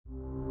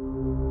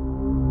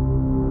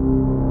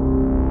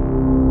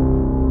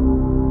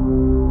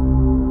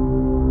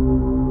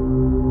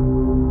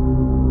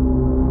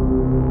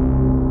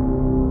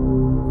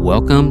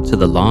Welcome to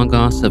the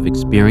Logos of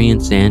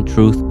Experience and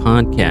Truth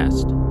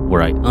podcast,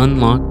 where I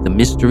unlock the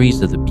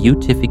mysteries of the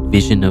beatific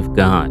vision of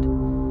God.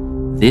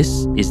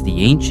 This is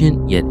the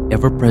ancient yet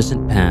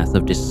ever-present path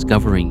of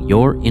discovering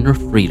your inner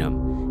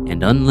freedom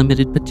and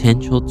unlimited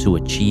potential to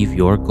achieve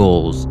your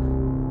goals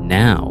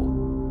now.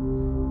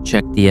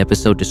 Check the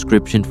episode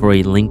description for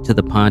a link to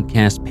the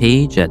podcast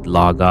page at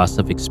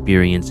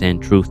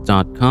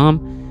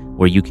logosofexperienceandtruth.com,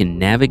 where you can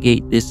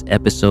navigate this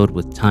episode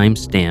with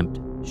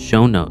time-stamped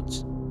show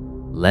notes.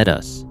 Let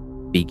us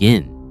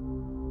begin.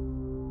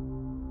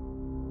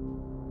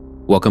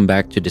 Welcome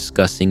back to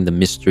discussing the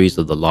mysteries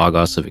of the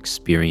Logos of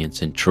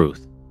Experience and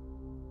Truth.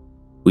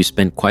 We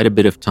spent quite a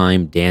bit of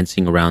time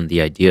dancing around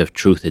the idea of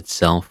truth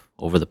itself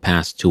over the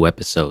past 2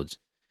 episodes,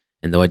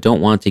 and though I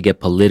don't want to get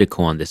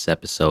political on this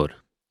episode,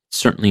 it's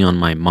certainly on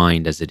my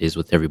mind as it is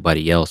with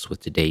everybody else, with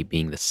today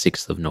being the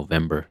 6th of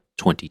November,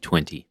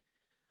 2020.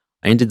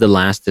 I ended the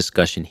last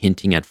discussion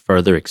hinting at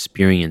further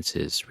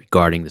experiences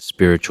regarding the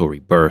spiritual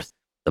rebirth,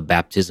 the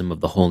baptism of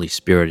the Holy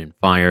Spirit in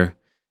fire,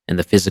 and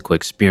the physical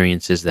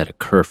experiences that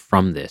occur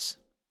from this,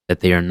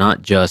 that they are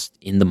not just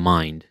in the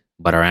mind,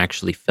 but are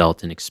actually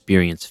felt and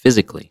experienced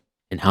physically,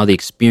 and how the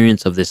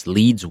experience of this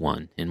leads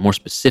one, and more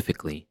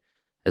specifically,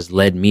 has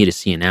led me to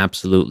see an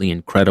absolutely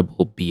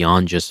incredible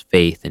beyond just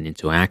faith and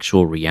into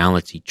actual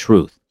reality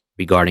truth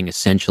regarding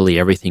essentially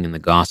everything in the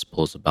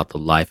Gospels about the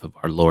life of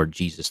our Lord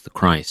Jesus the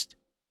Christ.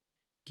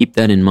 Keep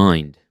that in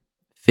mind.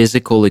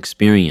 Physical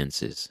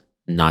experiences,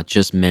 not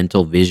just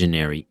mental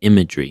visionary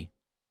imagery,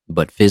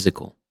 but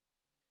physical.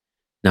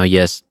 Now,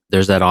 yes,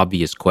 there's that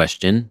obvious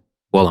question.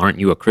 Well, aren't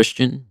you a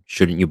Christian?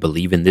 Shouldn't you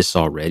believe in this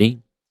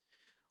already?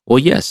 Well,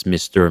 yes,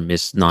 Mr. or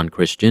Miss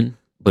Non-Christian,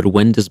 but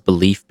when does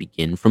belief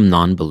begin from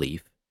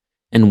non-belief?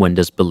 And when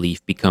does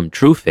belief become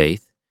true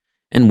faith?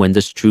 And when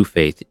does true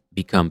faith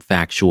become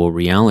factual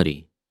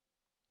reality?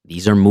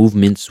 These are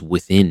movements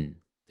within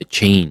the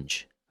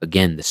change.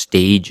 Again, the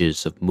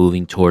stages of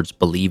moving towards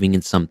believing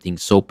in something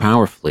so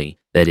powerfully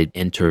that it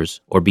enters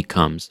or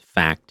becomes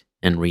fact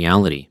and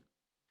reality.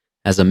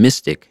 As a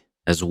mystic,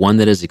 as one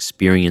that has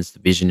experienced the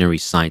visionary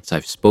sights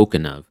I've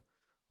spoken of,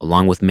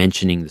 along with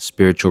mentioning the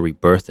spiritual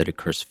rebirth that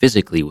occurs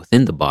physically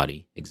within the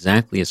body,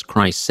 exactly as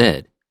Christ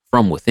said,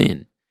 from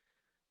within,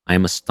 I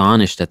am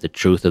astonished at the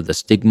truth of the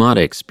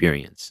stigmata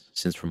experience,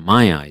 since from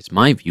my eyes,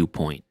 my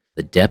viewpoint,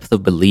 the depth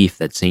of belief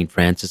that St.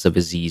 Francis of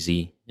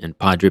Assisi and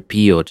Padre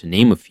Pio, to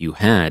name a few,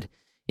 had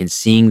in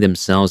seeing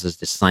themselves as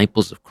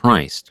disciples of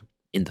Christ,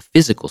 in the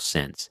physical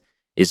sense,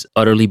 is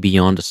utterly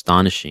beyond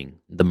astonishing,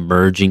 the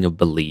merging of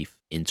belief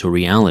into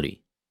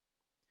reality.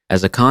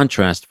 As a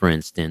contrast, for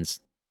instance,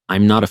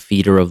 I'm not a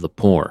feeder of the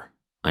poor.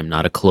 I'm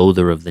not a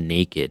clother of the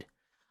naked.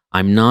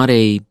 I'm not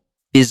a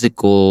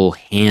physical,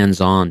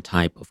 hands-on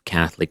type of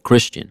Catholic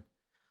Christian.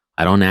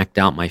 I don't act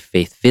out my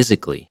faith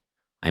physically.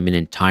 I'm an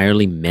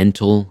entirely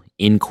mental,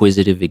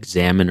 inquisitive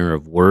examiner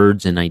of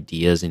words and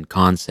ideas and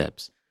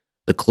concepts.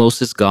 The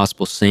closest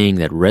gospel saying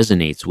that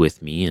resonates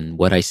with me and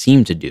what I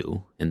seem to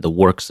do, and the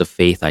works of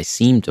faith I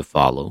seem to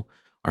follow,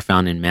 are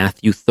found in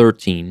Matthew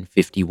 13,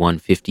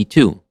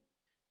 51-52.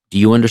 Do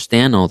you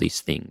understand all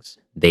these things?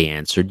 They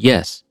answered,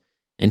 yes.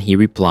 And he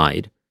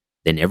replied,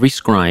 then every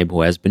scribe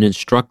who has been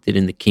instructed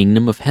in the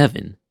kingdom of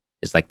heaven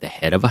is like the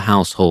head of a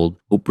household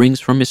who brings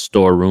from his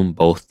storeroom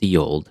both the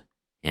old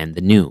and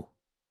the new.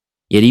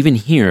 Yet even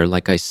here,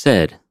 like I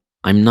said,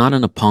 I'm not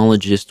an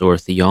apologist or a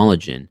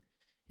theologian,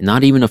 and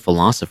not even a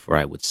philosopher,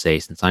 I would say,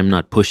 since I'm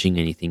not pushing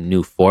anything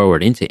new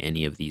forward into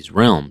any of these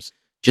realms,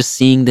 just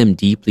seeing them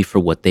deeply for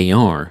what they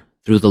are,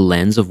 through the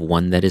lens of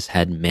one that has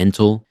had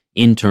mental,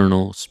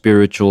 internal,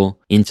 spiritual,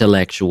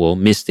 intellectual,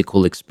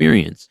 mystical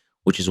experience,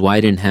 which is why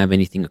I didn't have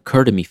anything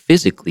occur to me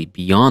physically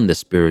beyond the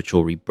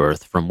spiritual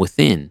rebirth from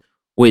within,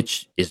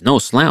 which is no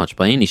slouch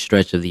by any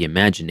stretch of the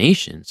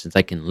imagination, since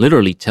I can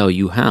literally tell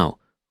you how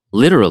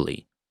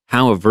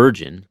a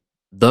virgin,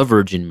 the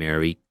Virgin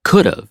Mary,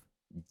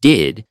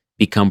 did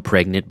become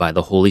pregnant by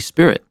the Holy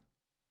Spirit.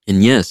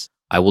 And yes,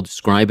 I will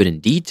describe it in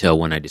detail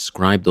when I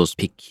describe those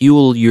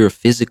peculiar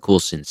physical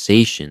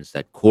sensations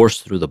that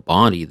course through the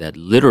body that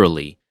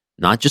literally,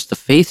 not just a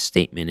faith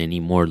statement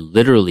anymore,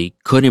 literally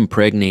could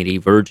impregnate a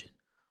virgin.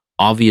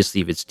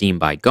 Obviously, if it's deemed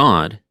by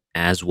God,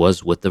 as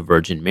was with the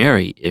Virgin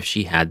Mary, if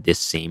she had this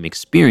same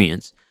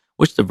experience,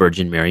 which the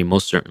Virgin Mary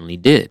most certainly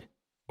did.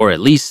 Or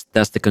at least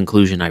that's the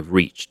conclusion I've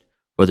reached,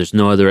 for there's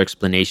no other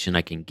explanation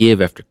I can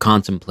give after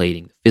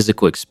contemplating the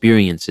physical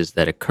experiences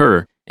that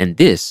occur, and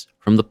this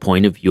from the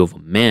point of view of a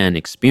man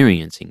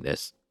experiencing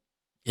this.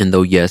 And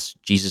though yes,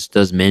 Jesus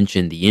does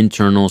mention the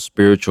internal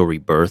spiritual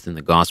rebirth in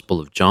the Gospel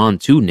of John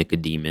to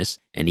Nicodemus,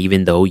 and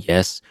even though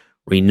yes,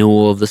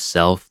 renewal of the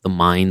self, the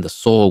mind, the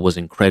soul was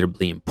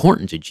incredibly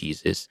important to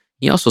Jesus,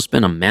 he also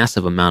spent a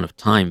massive amount of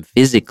time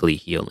physically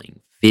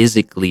healing,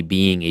 physically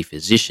being a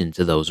physician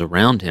to those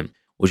around him,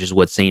 which is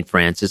what St.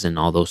 Francis and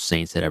all those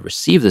saints that have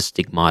received the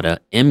stigmata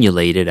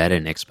emulated at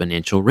an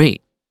exponential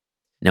rate.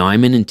 Now,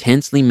 I'm an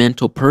intensely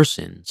mental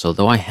person, so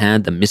though I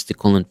had the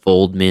mystical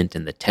unfoldment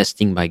and the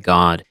testing by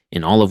God,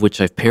 in all of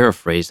which I've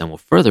paraphrased and will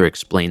further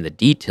explain the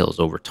details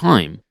over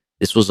time,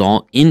 This was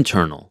all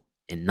internal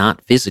and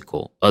not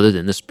physical, other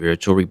than the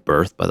spiritual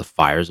rebirth by the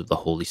fires of the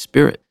Holy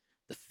Spirit.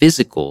 The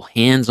physical,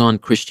 hands-on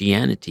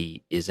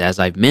Christianity is, as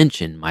I've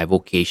mentioned, my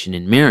vocation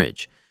in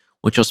marriage,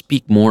 which I'll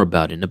speak more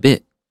about in a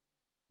bit.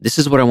 This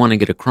is what I want to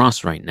get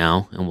across right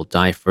now, and we'll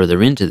dive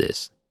further into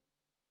this.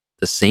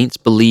 The saints'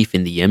 belief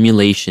in the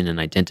emulation and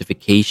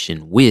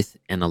identification with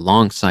and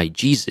alongside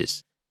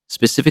Jesus,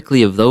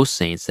 specifically of those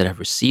saints that have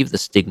received the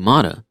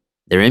stigmata,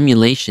 their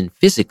emulation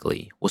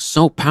physically was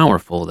so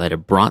powerful that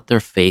it brought their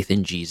faith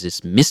in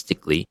Jesus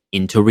mystically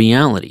into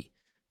reality,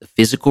 the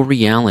physical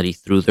reality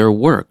through their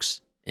works,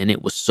 and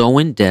it was so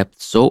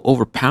in-depth, so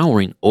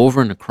overpowering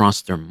over and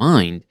across their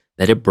mind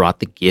that it brought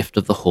the gift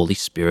of the Holy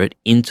Spirit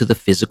into the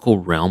physical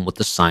realm with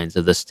the signs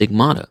of the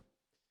stigmata.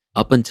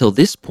 Up until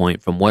this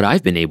point, from what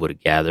I've been able to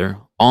gather,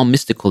 all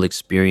mystical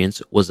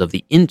experience was of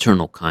the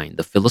internal kind,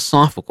 the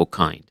philosophical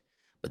kind.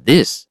 But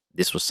this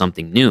was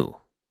something new.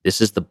 This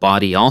is the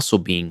body also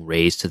being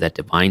raised to that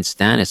divine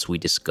status we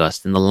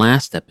discussed in the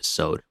last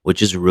episode,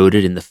 which is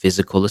rooted in the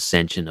physical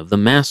ascension of the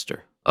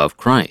Master, of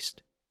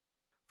Christ.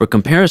 For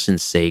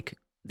comparison's sake,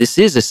 this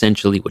is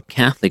essentially what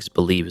Catholics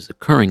believe is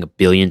occurring 1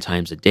 billion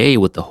times a day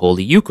with the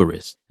Holy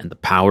Eucharist and the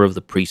power of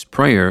the priest's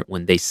prayer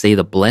when they say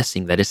the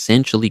blessing that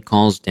essentially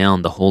calls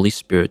down the Holy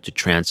Spirit to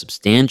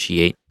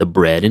transubstantiate the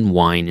bread and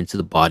wine into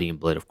the body and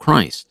blood of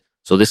Christ.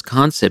 So this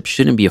concept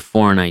shouldn't be a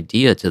foreign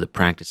idea to the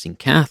practicing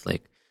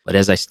Catholic, but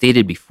as I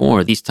stated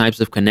before, these types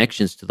of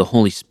connections to the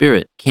Holy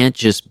Spirit can't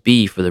just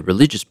be for the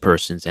religious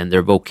persons and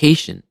their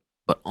vocation,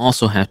 but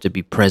also have to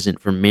be present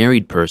for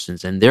married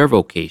persons and their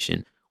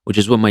vocation, which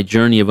is what my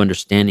journey of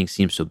understanding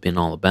seems to have been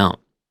all about.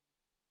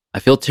 I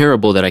feel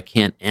terrible that I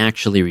can't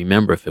actually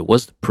remember if it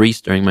was the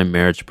priest during my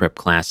marriage prep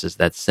classes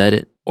that said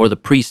it, or the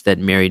priest that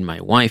married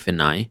my wife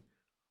and I,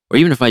 or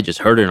even if I just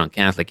heard it on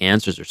Catholic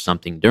Answers or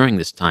something during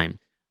this time,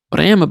 but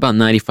I am about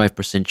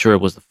 95% sure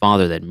it was the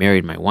father that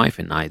married my wife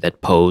and I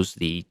that posed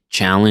the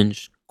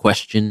challenge,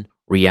 question,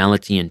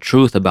 reality, and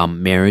truth about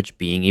marriage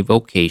being a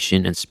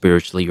vocation and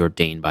spiritually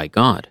ordained by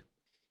God.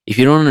 If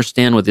you don't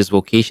understand what this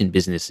vocation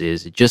business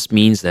is, it just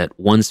means that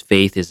one's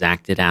faith is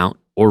acted out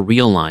or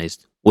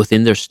realized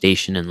within their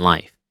station in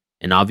life.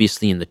 And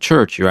obviously in the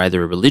church, you're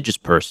either a religious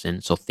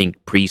person, so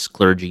think priest,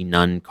 clergy,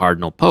 nun,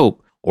 cardinal,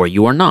 pope, or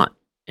you are not,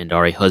 and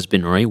are a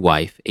husband or a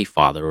wife, a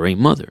father or a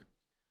mother.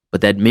 But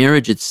that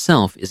marriage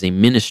itself is a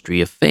ministry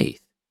of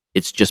faith.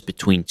 It's just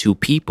between two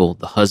people,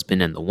 the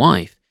husband and the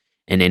wife,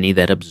 and any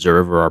that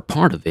observe or are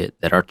part of it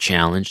that are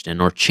challenged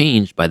and or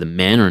changed by the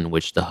manner in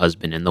which the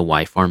husband and the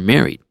wife are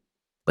married.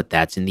 But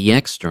that's in the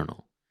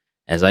external.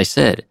 As I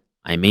said,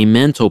 I'm a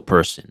mental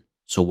person,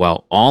 so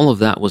while all of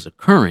that was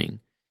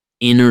occurring,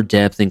 inner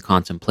depth and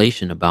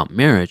contemplation about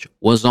marriage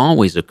was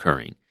always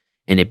occurring,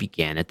 and it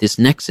began at this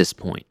nexus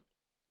point.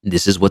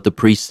 This is what the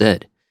priest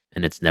said,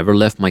 and it's never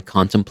left my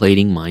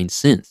contemplating mind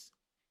since.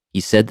 He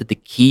said that the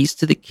keys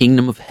to the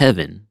kingdom of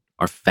heaven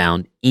are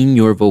found in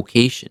your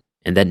vocation,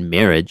 and that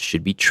marriage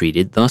should be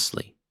treated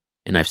thusly.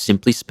 And I've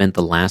simply spent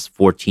the last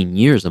 14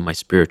 years of my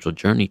spiritual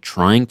journey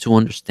trying to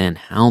understand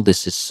how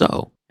this is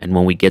so. And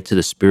when we get to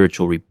the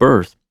spiritual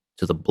rebirth,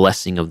 to the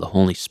blessing of the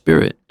Holy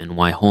Spirit, and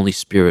why Holy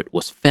Spirit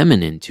was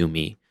feminine to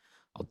me,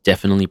 I'll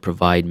definitely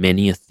provide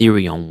many a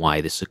theory on why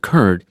this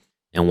occurred,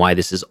 and why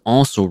this is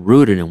also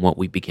rooted in what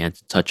we began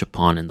to touch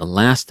upon in the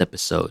last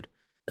episode,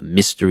 the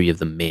mystery of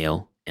the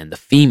male and the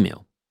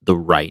female, the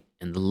right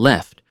and the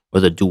left, or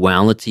the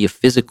duality of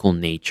physical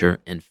nature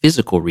and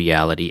physical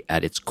reality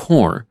at its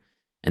core,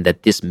 and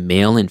that this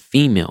male and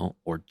female,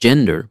 or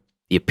gender,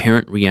 the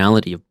apparent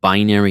reality of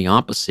binary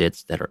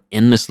opposites that are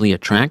endlessly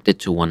attracted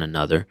to one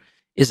another,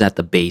 is at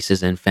the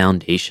basis and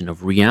foundation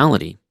of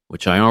reality,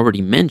 which I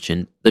already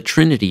mentioned, the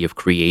trinity of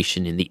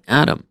creation in the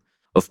atom,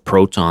 of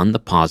proton, the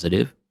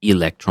positive,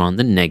 electron,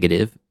 the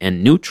negative,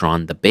 and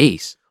neutron, the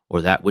base,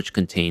 or that which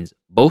contains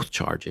both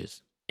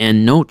charges,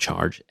 and no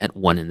charge at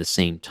one and the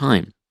same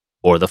time,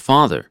 or the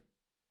Father.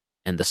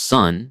 And the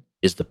Son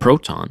is the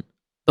proton,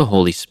 the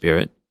Holy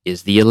Spirit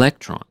is the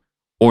electron.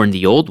 Or in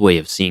the old way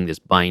of seeing this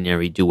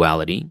binary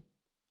duality,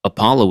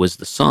 Apollo is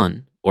the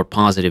sun, or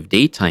positive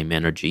daytime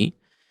energy,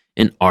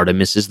 and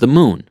Artemis is the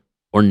moon,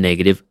 or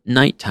negative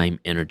nighttime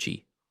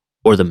energy,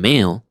 or the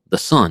male, the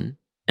sun,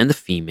 and the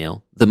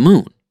female, the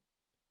moon.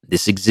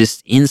 This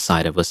exists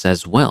inside of us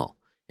as well,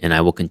 and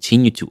I will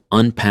continue to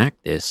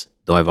unpack this,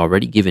 though I've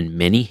already given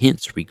many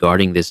hints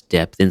regarding this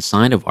depth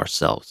inside of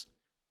ourselves.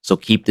 So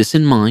keep this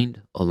in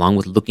mind, along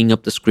with looking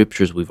up the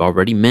scriptures we've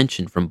already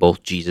mentioned from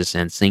both Jesus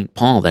and St.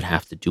 Paul that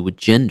have to do with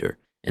gender,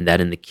 and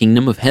that in the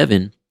kingdom of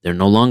heaven, there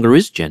no longer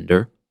is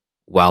gender,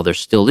 while there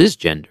still is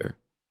gender,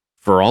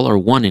 for all are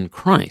one in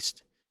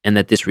Christ, and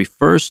that this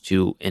refers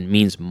to and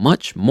means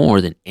much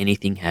more than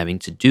anything having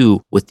to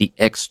do with the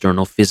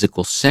external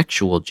physical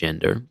sexual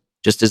gender,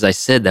 just as I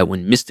said that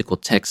when mystical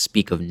texts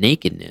speak of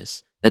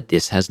nakedness, that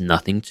this has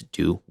nothing to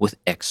do with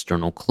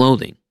external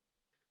clothing.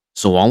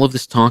 So all of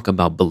this talk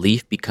about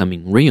belief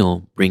becoming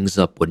real brings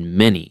up what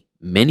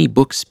many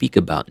books speak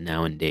about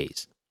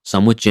nowadays,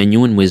 some with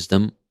genuine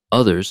wisdom,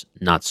 others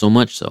not so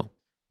much so.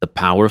 the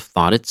power of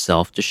thought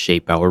itself to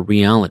shape our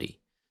reality,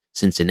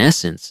 since in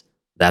essence,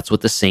 that's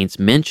what the saints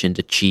mentioned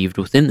achieved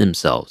within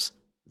themselves,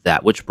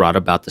 that which brought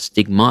about the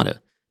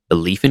stigmata,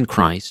 belief in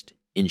Christ,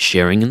 in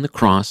sharing in the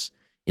cross,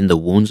 in the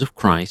wounds of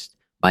Christ,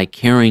 by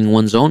carrying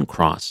one's own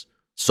cross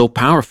so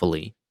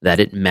powerfully that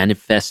it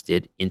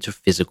manifested into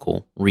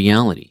physical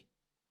reality.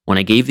 When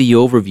I gave the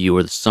overview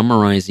or the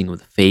summarizing of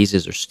the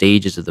phases or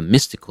stages of the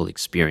mystical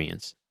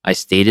experience, I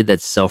stated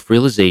that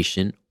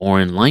self-realization or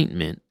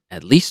enlightenment,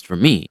 at least for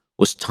me,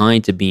 was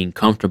tied to being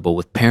comfortable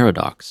with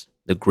paradox,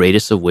 the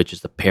greatest of which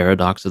is the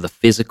paradox of the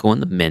physical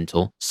and the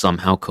mental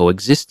somehow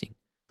coexisting,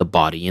 the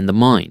body and the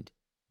mind,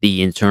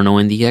 the internal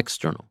and the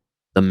external,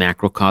 the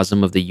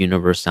macrocosm of the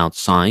universe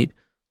outside,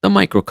 the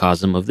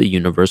microcosm of the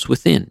universe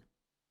within,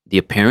 the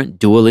apparent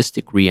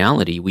dualistic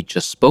reality we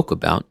just spoke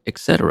about,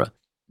 etc.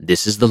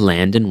 This is the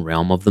land and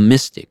realm of the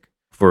mystic,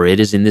 for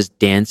it is in this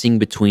dancing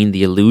between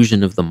the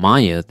illusion of the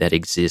Maya that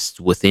exists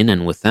within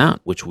and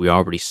without, which we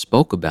already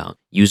spoke about,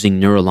 using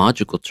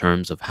neurological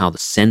terms of how the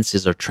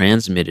senses are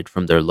transmitted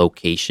from their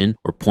location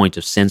or point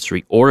of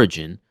sensory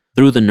origin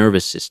through the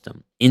nervous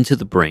system into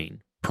the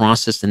brain,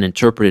 processed and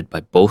interpreted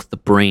by both the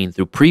brain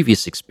through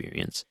previous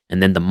experience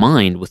and then the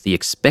mind with the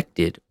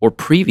expected or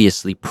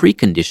previously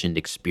preconditioned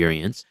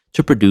experience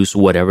to produce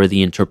whatever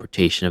the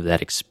interpretation of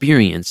that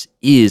experience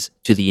is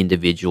to the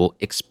individual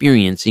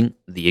experiencing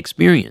the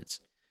experience.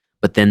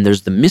 But then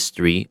there's the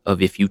mystery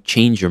of if you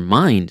change your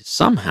mind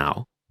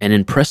somehow and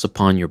impress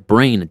upon your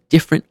brain a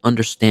different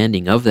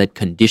understanding of that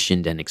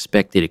conditioned and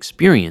expected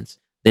experience,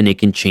 then it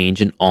can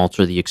change and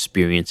alter the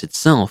experience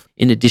itself,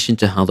 in addition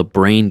to how the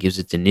brain gives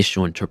its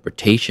initial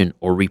interpretation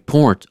or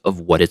report of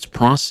what it's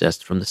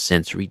processed from the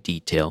sensory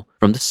detail,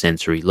 from the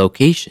sensory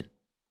location.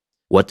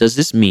 What does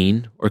this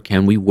mean, or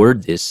can we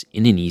word this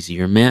in an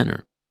easier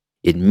manner?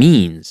 It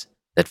means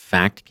that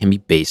fact can be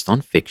based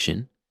on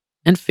fiction,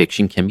 and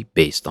fiction can be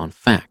based on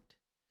fact.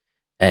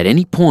 At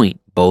any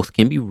point, both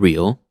can be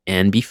real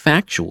and be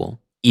factual,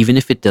 even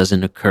if it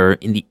doesn't occur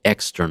in the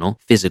external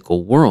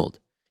physical world.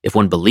 If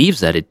one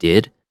believes that it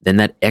did, then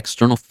that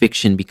external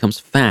fiction becomes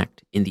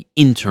fact in the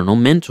internal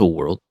mental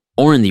world,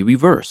 or in the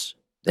reverse,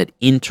 that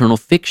internal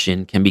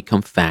fiction can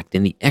become fact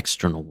in the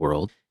external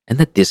world, and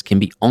that this can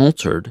be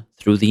altered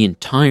through the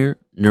entire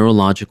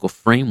neurological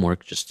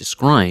framework just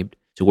described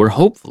to where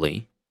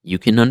hopefully you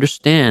can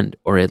understand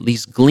or at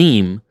least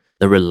glean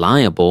the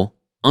reliable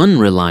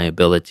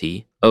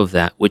unreliability of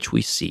that which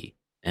we see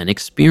and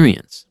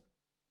experience.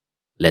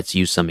 Let's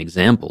use some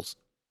examples.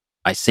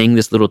 I sang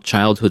this little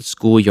childhood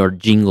schoolyard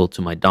jingle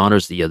to my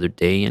daughters the other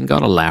day and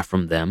got a laugh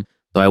from them,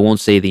 though I won't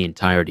say the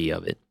entirety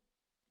of it.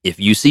 If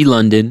you see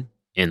London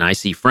and I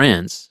see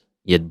France,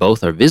 yet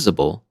both are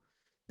visible,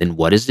 then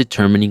what is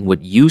determining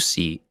what you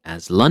see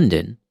as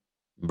London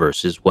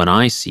versus what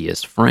I see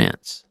as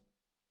France?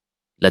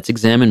 Let's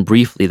examine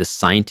briefly the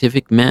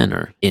scientific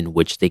manner in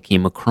which they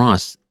came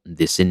across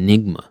this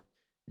enigma.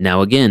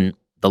 Now again,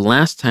 the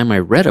last time I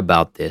read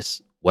about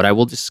this, what I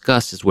will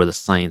discuss is where the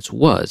science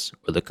was,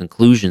 or the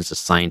conclusions the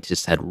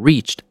scientists had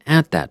reached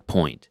at that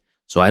point.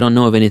 So I don't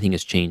know if anything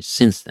has changed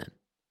since then.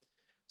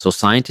 So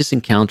scientists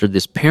encountered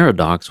this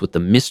paradox with the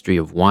mystery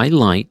of why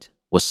light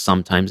was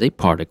sometimes a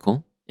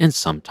particle and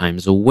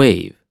sometimes a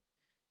wave.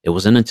 It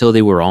wasn't until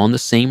they were all in the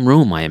same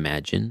room, I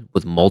imagine,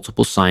 with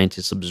multiple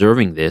scientists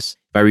observing this,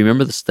 if I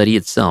remember the study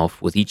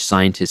itself, with each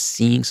scientist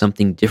seeing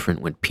something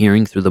different when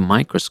peering through the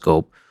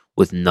microscope,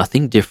 with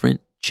nothing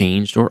different,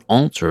 changed, or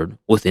altered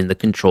within the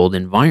controlled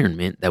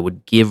environment that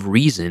would give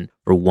reason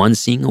for one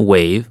seeing a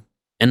wave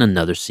and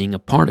another seeing a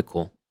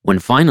particle. When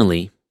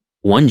finally,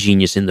 one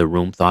genius in the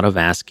room thought of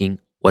asking,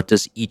 what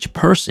does each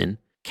person,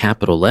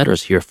 capital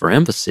letters here for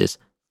emphasis,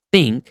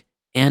 think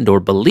and or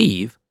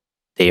believe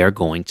they are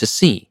going to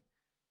see?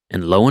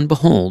 And lo and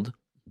behold,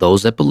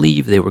 those that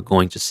believed they were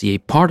going to see a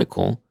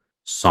particle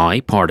saw a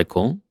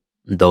particle,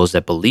 and those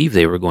that believed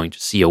they were going to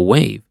see a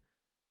wave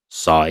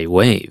saw a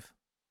wave.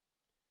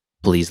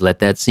 Please let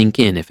that sink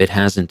in if it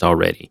hasn't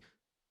already.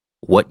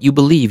 What you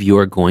believe you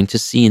are going to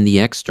see in the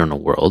external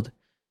world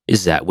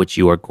is that which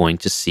you are going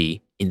to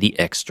see in the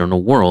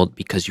external world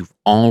because you've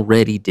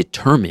already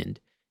determined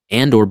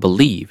and or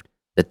believed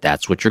that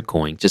that's what you're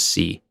going to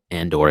see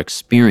and or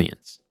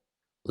experience.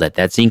 Let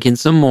that sink in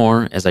some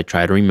more as I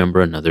try to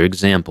remember another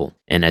example,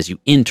 and as you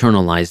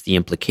internalize the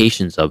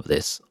implications of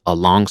this,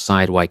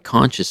 alongside why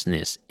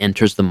consciousness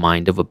enters the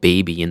mind of a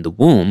baby in the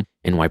womb,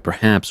 and why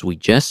perhaps we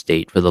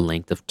gestate for the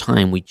length of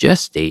time we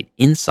gestate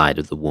inside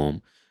of the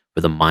womb, for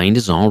the mind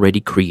is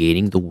already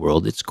creating the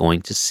world it's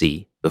going to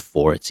see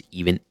before it's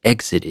even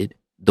exited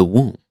the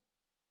womb.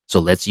 So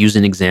let's use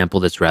an example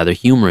that's rather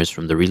humorous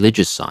from the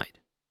religious side.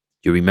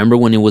 You remember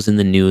when it was in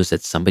the news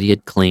that somebody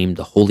had claimed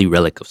a holy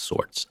relic of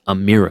sorts, a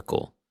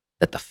miracle,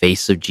 that the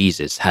face of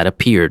Jesus had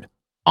appeared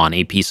on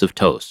a piece of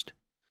toast.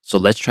 So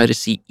let's try to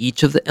see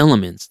each of the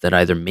elements that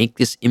either make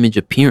this image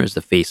appear as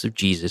the face of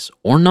Jesus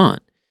or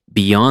not,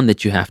 beyond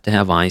that you have to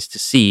have eyes to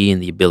see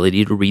and the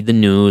ability to read the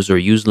news or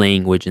use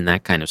language and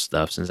that kind of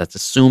stuff, since that's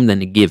assumed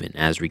and a given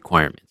as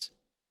requirements.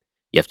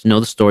 You have to know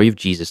the story of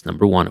Jesus,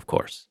 number one, of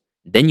course.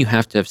 then you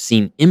have to have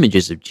seen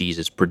images of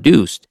Jesus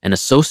produced and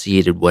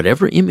associated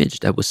whatever image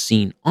that was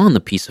seen on the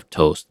piece of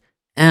toast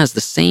as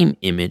the same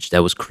image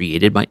that was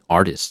created by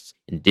artists,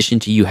 in addition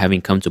to you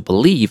having come to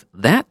believe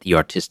that the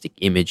artistic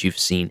image you've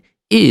seen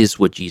is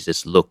what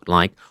Jesus looked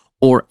like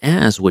or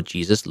as what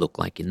Jesus looked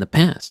like in the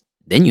past.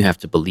 Then you have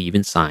to believe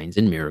in signs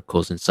and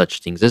miracles and such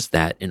things as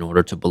that in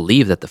order to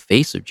believe that the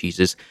face of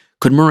Jesus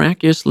could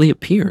miraculously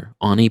appear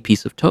on a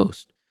piece of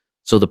toast.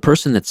 So the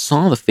person that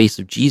saw the face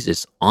of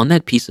Jesus on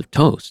that piece of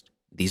toast,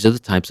 these are the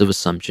types of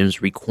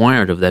assumptions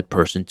required of that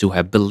person to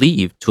have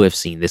believed to have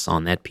seen this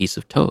on that piece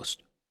of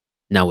toast.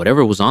 Now,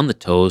 whatever was on the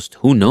toast,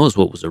 who knows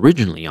what was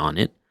originally on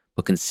it,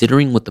 but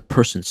considering what the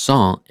person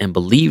saw and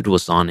believed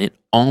was on it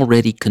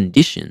already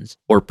conditions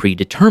or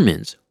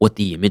predetermines what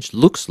the image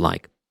looks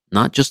like,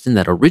 not just in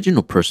that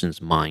original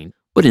person's mind,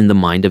 but in the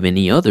mind of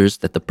any others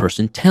that the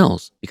person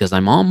tells, because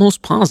I'm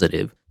almost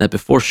positive that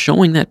before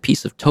showing that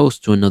piece of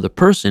toast to another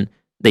person,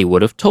 they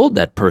would have told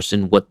that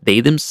person what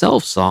they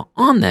themselves saw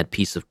on that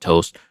piece of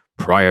toast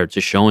prior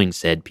to showing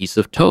said piece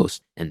of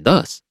toast, and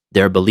thus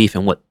their belief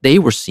in what they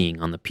were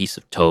seeing on the piece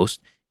of toast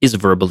is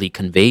verbally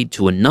conveyed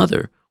to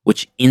another,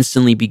 which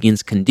instantly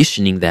begins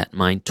conditioning that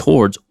mind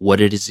towards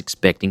what it is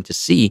expecting to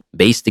see,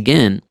 based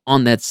again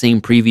on that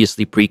same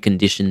previously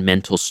preconditioned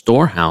mental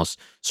storehouse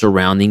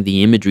surrounding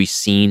the imagery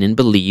seen and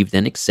believed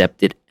and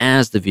accepted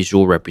as the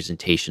visual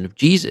representation of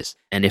Jesus.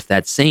 And if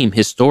that same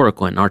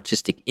historical and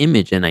artistic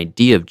image and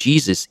idea of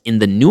Jesus in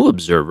the new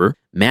observer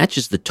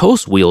matches the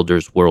toast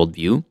wielder's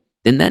worldview,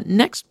 then that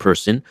next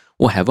person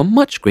will have a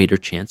much greater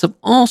chance of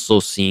also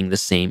seeing the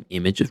same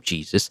image of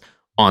Jesus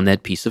on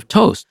that piece of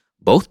toast,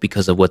 both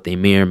because of what they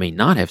may or may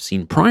not have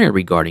seen prior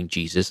regarding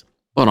Jesus,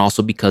 but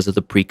also because of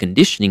the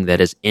preconditioning that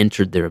has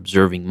entered their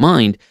observing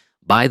mind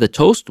by the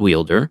toast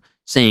wielder,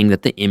 saying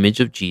that the image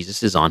of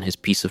Jesus is on his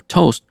piece of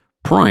toast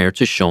prior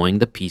to showing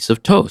the piece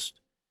of toast.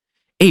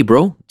 Hey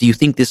bro, do you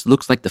think this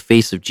looks like the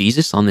face of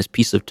Jesus on this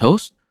piece of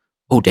toast?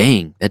 Oh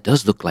dang, that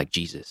does look like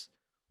Jesus.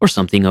 Or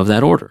something of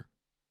that order.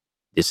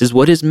 This is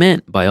what is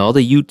meant by all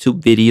the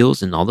YouTube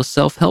videos and all the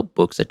self-help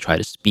books that try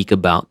to speak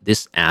about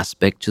this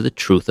aspect to the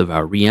truth of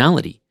our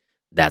reality.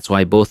 That's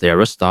why both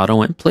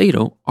Aristotle and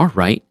Plato are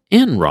right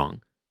and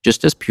wrong,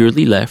 just as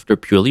purely left or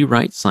purely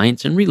right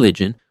science and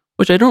religion,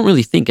 which I don't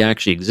really think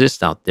actually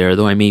exists out there,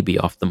 though I may be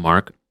off the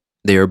mark,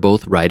 they are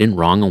both right and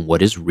wrong on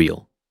what is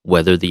real,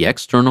 whether the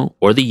external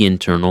or the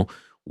internal,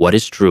 what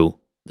is true,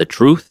 the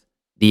truth,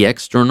 the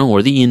external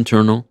or the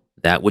internal,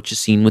 that which is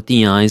seen with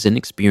the eyes and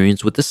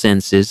experienced with the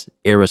senses,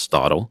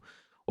 Aristotle,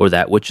 or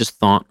that which is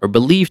thought or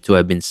believed to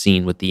have been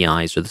seen with the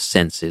eyes or the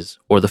senses,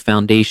 or the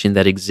foundation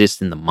that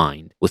exists in the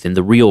mind within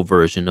the real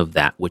version of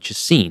that which is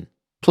seen,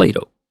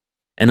 Plato.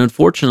 And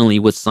unfortunately,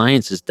 what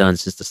science has done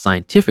since the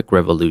scientific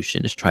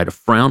revolution is try to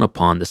frown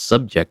upon the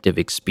subjective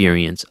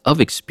experience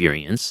of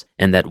experience,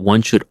 and that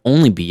one should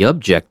only be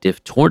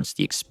objective towards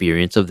the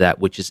experience of that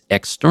which is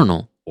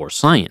external or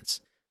science.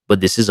 But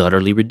this is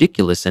utterly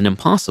ridiculous and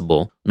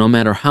impossible. No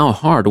matter how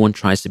hard one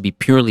tries to be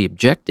purely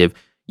objective,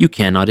 you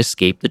cannot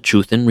escape the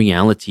truth and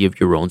reality of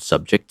your own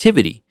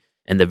subjectivity.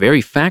 And the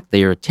very fact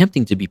they are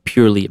attempting to be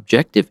purely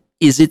objective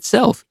is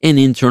itself an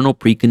internal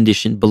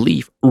preconditioned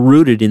belief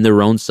rooted in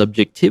their own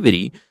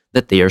subjectivity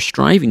that they are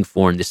striving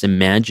for in this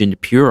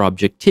imagined pure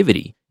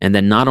objectivity. And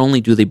that not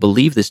only do they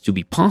believe this to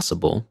be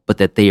possible, but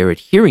that they are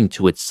adhering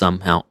to it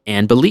somehow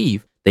and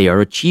believe they are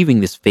achieving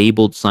this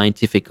fabled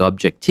scientific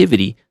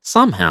objectivity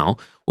somehow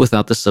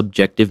without the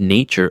subjective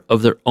nature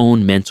of their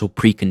own mental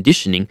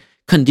preconditioning,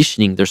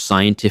 conditioning their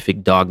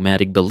scientific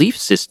dogmatic belief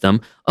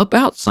system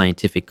about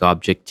scientific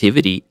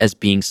objectivity as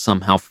being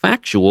somehow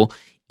factual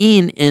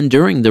in and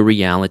during the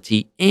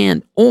reality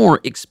and or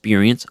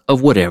experience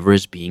of whatever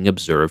is being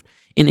observed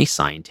in a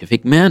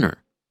scientific manner.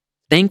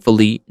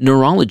 Thankfully,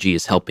 neurology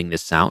is helping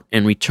this out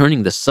and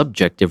returning the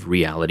subjective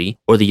reality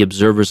or the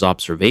observer's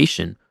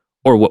observation,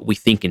 or what we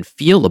think and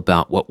feel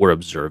about what we're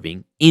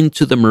observing,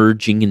 into the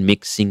merging and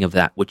mixing of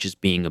that which is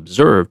being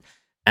observed,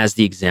 as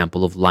the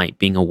example of light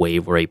being a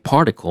wave or a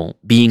particle,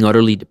 being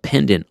utterly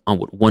dependent on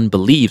what one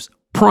believes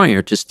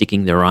prior to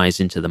sticking their eyes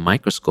into the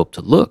microscope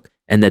to look,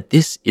 and that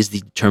this is the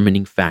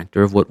determining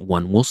factor of what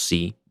one will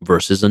see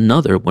versus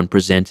another when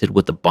presented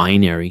with the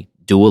binary,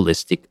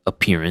 dualistic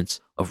appearance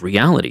of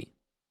reality.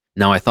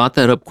 Now, I thought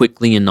that up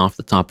quickly and off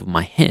the top of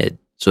my head,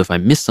 so if I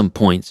miss some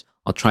points,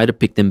 I'll try to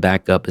pick them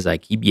back up as I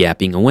keep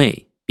yapping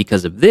away.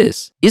 Because if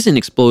this isn't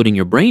exploding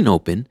your brain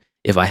open,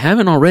 if I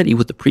haven't already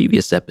with the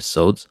previous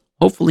episodes,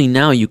 hopefully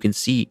now you can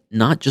see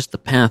not just the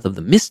path of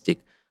the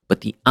mystic,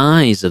 but the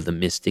eyes of the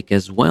mystic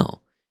as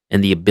well,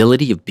 and the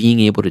ability of being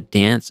able to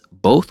dance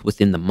both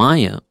within the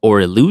Maya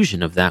or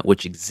illusion of that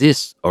which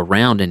exists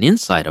around and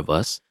inside of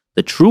us,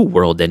 the true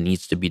world that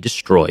needs to be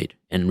destroyed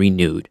and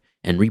renewed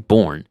and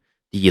reborn,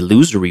 the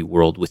illusory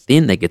world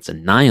within that gets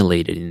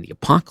annihilated in the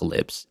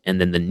apocalypse, and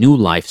then the new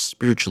life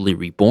spiritually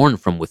reborn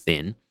from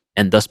within,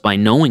 and thus by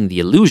knowing the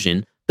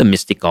illusion, the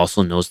mystic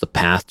also knows the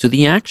path to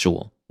the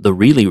actual, the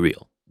really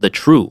real, the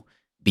true,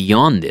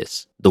 beyond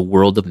this, the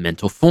world of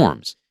mental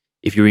forms.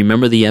 If you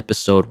remember the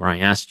episode where I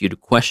asked you to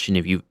question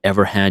if you've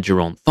ever had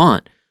your own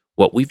thought,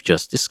 what we've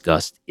just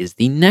discussed is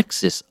the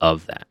nexus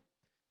of that.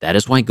 That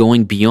is why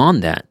going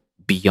beyond that,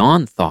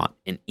 beyond thought,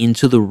 and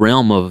into the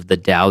realm of the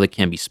Tao that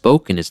can be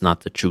spoken is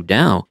not the true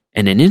Tao.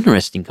 And an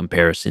interesting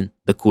comparison,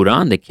 the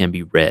Quran that can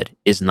be read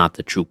is not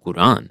the true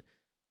Quran.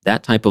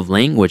 That type of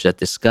language that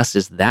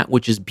discusses that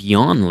which is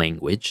beyond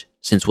language,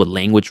 since what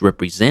language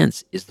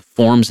represents is the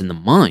forms in the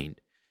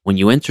mind. When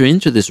you enter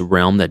into this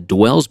realm that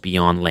dwells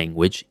beyond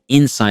language,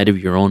 inside of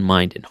your own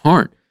mind and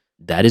heart,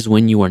 that is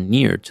when you are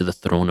near to the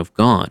throne of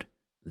God,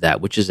 that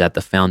which is at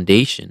the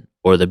foundation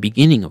or the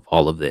beginning of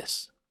all of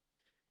this.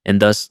 And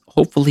thus,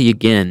 hopefully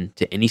again,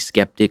 to any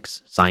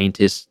skeptics,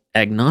 scientists,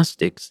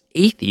 agnostics,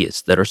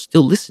 atheists that are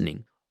still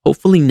listening,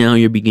 hopefully now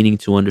you're beginning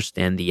to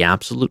understand the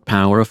absolute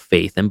power of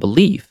faith and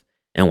belief,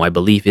 and why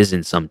belief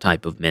isn't some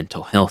type of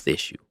mental health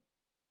issue.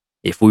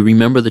 If we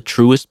remember the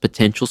truest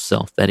potential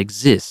self that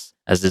exists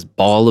as this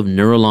ball of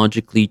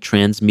neurologically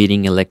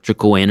transmitting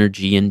electrical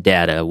energy and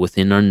data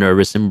within our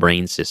nervous and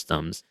brain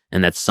systems,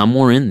 and that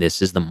somewhere in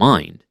this is the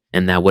mind,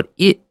 and that what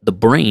the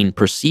brain,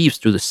 perceives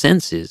through the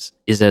senses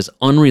is as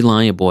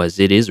unreliable as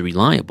it is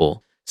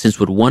reliable, since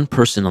what one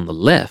person on the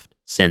left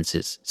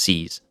senses,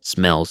 sees,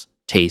 smells,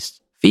 tastes,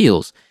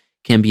 feels,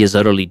 can be as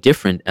utterly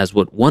different as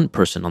what one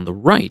person on the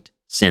right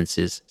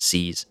senses,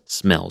 sees,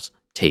 smells,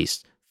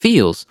 tastes,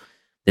 feels,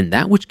 then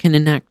that which can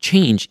enact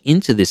change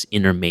into this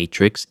inner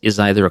matrix is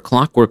either a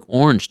Clockwork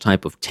Orange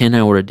type of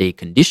 10-hour-a-day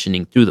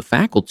conditioning through the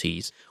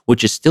faculties,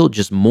 which is still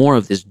just more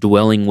of this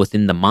dwelling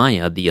within the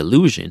Maya, the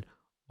illusion,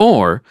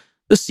 or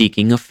the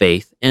seeking of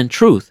faith and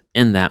truth,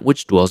 and that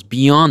which dwells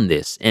beyond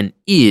this and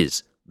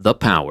is the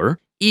power,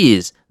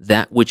 is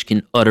that which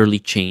can utterly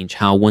change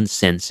how one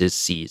senses,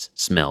 sees,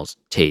 smells,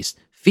 tastes,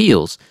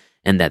 feels,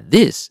 and that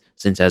this,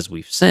 since as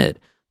we've said,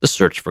 the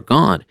search for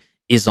God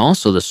is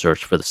also the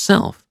search for the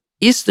self,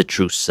 is the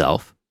true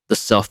self, the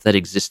self that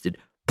existed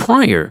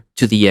prior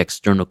to the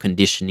external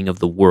conditioning of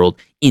the world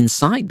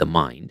inside the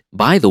mind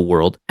by the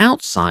world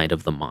outside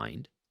of the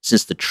mind,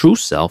 since the true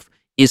self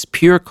is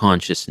pure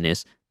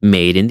consciousness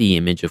made in the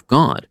image of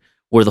God,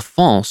 where the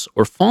false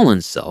or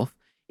fallen self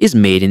is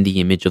made in the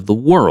image of the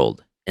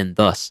world, and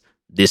thus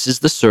this is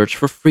the search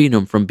for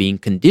freedom from being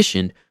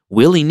conditioned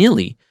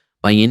willy-nilly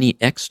by any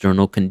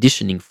external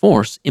conditioning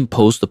force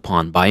imposed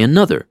upon by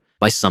another,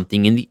 by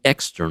something in the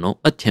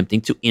external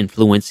attempting to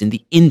influence in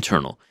the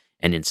internal,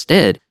 and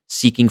instead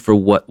seeking for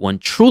what one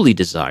truly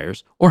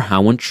desires or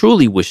how one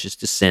truly wishes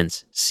to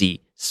sense,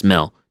 see,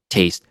 smell,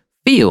 taste,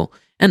 feel,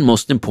 and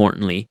most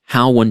importantly,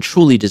 how one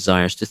truly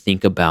desires to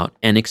think about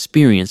and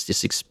experience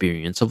this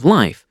experience of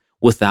life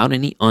without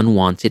any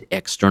unwanted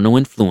external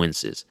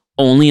influences,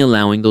 only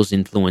allowing those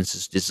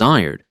influences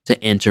desired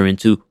to enter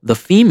into the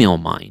female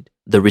mind,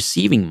 the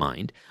receiving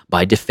mind,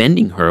 by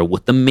defending her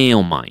with the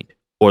male mind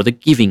or the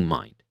giving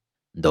mind.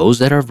 Those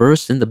that are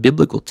versed in the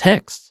biblical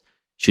texts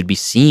should be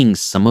seeing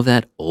some of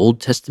that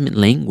Old Testament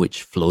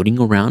language floating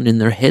around in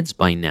their heads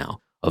by now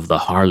of the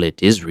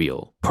harlot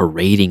Israel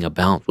parading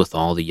about with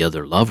all the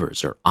other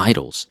lovers or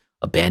idols,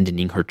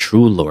 abandoning her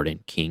true Lord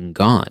and King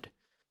God.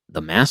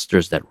 The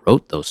masters that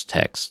wrote those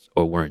texts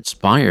or were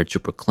inspired to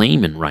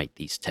proclaim and write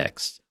these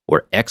texts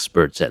were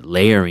experts at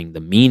layering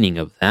the meaning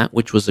of that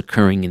which was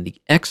occurring in the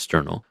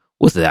external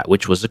with that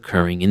which was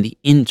occurring in the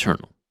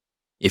internal.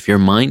 If your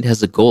mind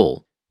has a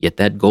goal, yet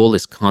that goal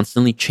is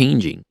constantly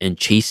changing and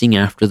chasing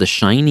after the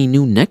shiny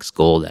new next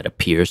goal that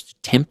appears to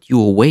tempt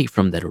you away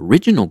from that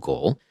original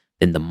goal,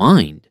 then the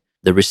mind,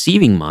 the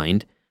receiving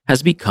mind,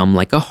 has become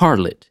like a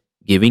harlot,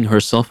 giving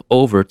herself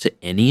over to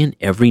any and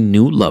every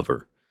new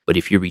lover. But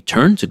if you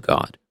return to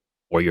God,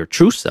 or your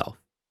true self,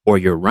 or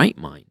your right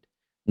mind,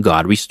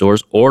 God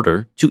restores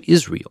order to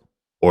Israel,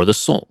 or the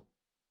soul,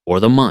 or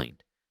the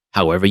mind,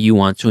 however you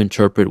want to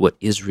interpret what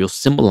Israel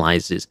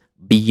symbolizes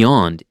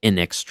beyond an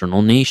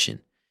external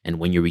nation. And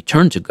when you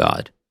return to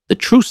God, the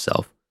true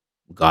self,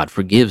 God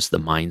forgives the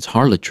mind's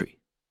harlotry.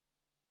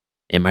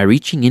 Am I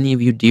reaching any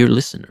of you, dear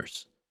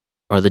listeners?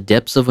 Are the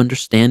depths of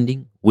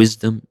understanding,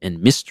 wisdom,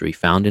 and mystery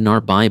found in our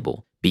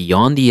Bible,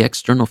 beyond the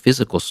external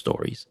physical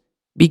stories,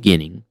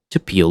 beginning to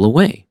peel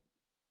away?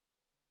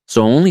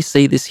 So I only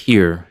say this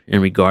here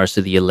in regards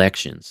to the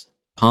elections,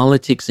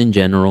 politics in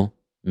general,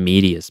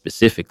 media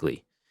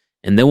specifically,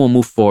 and then we'll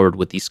move forward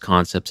with these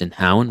concepts and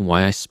how and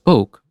why I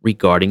spoke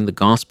regarding the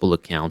gospel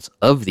accounts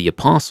of the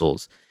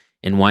apostles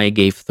and why I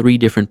gave 3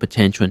 different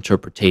potential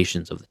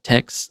interpretations of the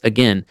texts,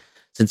 again,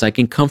 since I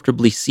can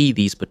comfortably see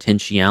these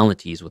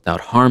potentialities without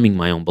harming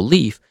my own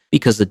belief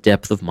because the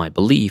depth of my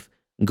belief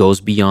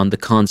goes beyond the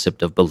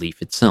concept of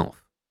belief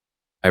itself.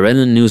 I read in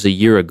the news a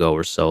year ago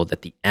or so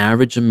that the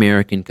average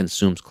American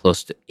consumes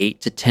close to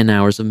 8 to 10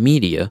 hours of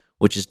media,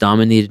 which is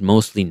dominated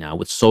mostly now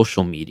with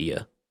social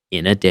media,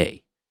 in a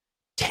day.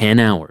 10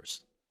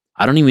 hours.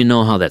 I don't even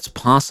know how that's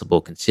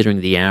possible considering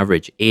the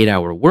average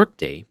 8-hour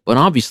workday, but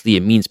obviously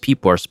it means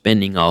people are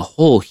spending a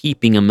whole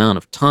heaping amount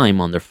of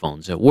time on their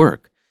phones at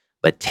work.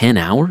 But 10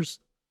 hours?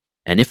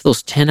 And if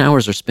those 10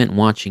 hours are spent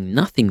watching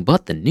nothing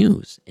but the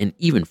news, and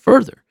even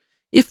further,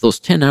 If those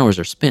 10 hours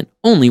are spent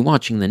only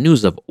watching the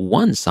news of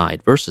one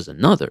side versus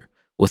another,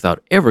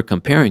 without ever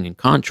comparing and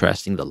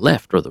contrasting the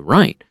left or the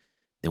right,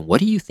 then what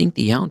do you think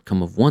the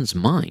outcome of one's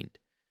mind,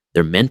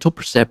 their mental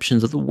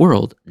perceptions of the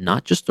world,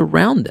 not just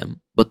around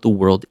them, but the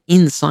world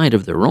inside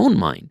of their own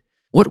mind,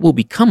 what will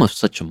become of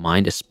such a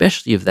mind,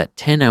 especially if that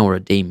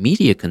 10-hour-a-day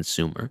media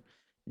consumer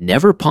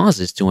never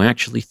pauses to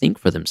actually think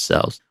for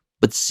themselves,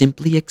 but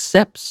simply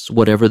accepts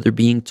whatever they're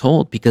being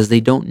told because they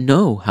don't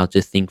know how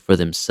to think for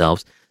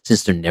themselves,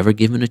 since they're never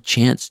given a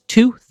chance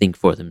to think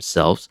for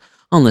themselves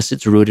unless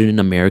it's rooted in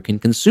American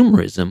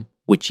consumerism,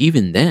 which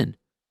even then,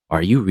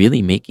 are you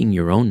really making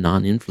your own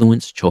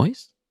non-influenced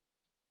choice?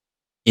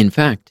 In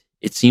fact,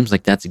 it seems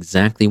like that's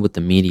exactly what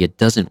the media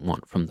doesn't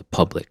want from the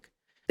public.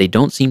 They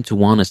don't seem to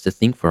want us to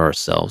think for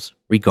ourselves,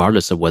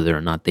 regardless of whether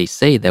or not they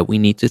say that we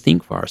need to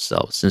think for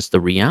ourselves, since the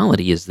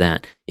reality is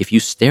that if you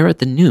stare at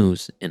the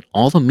news and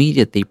all the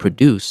media they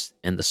produce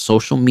and the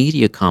social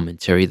media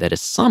commentary that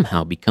has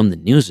somehow become the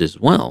news as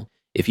well,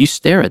 if you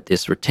stare at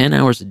this for 10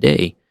 hours a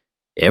day,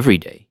 every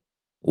day,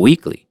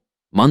 weekly,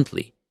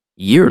 monthly,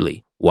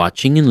 yearly,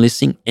 watching and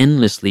listening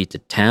endlessly to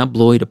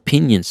tabloid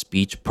opinion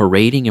speech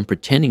parading and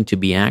pretending to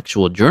be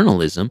actual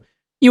journalism,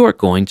 you are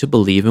going to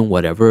believe in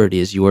whatever it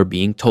is you are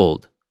being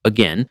told.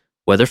 Again,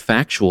 whether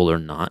factual or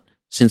not,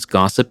 since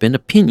gossip and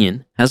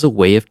opinion has a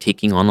way of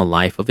taking on a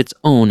life of its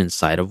own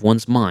inside of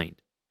one's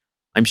mind.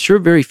 I'm sure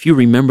very few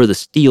remember the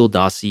Steele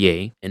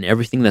dossier and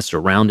everything that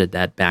surrounded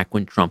that back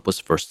when Trump was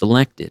first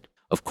elected.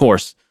 Of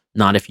course,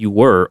 not if you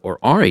were or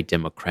are a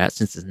Democrat,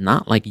 since it's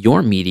not like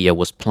your media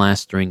was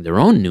plastering their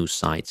own news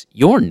sites,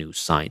 your news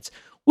sites,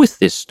 with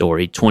this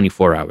story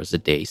 24 hours a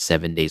day,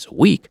 7 days a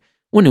week,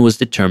 when it was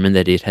determined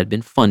that it had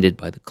been funded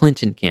by the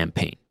Clinton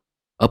campaign.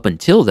 Up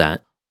until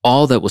that,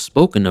 all that was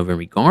spoken of in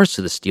regards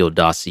to the Steele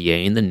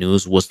dossier in the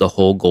news was the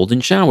whole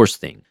golden showers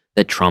thing,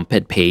 that Trump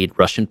had paid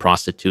Russian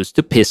prostitutes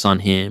to piss on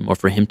him or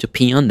for him to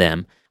pee on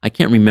them. I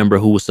can't remember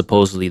who was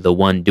supposedly the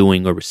one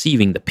doing or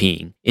receiving the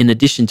peeing, in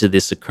addition to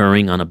this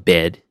occurring on a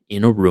bed,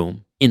 in a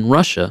room, in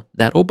Russia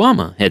that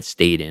Obama had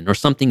stayed in, or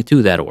something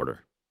to that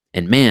order.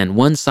 And man,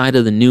 one side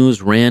of the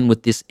news ran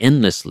with this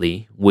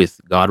endlessly, with,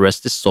 God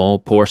rest his soul,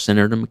 poor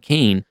Senator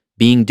McCain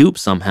being duped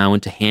somehow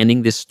into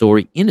handing this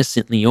story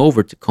innocently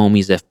over to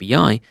Comey's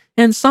FBI,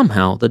 and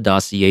somehow the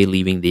dossier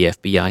leaving the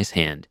FBI's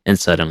hand and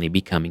suddenly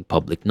becoming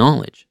public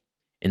knowledge.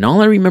 And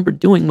all I remember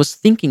doing was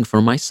thinking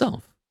for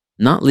myself,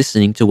 not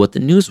listening to what the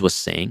news was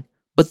saying,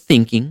 but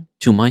thinking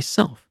to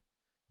myself.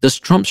 Does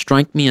Trump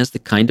strike me as the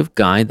kind of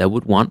guy that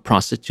would want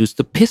prostitutes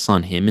to piss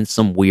on him in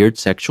some weird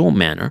sexual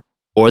manner,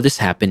 or this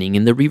happening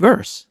in the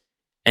reverse?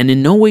 And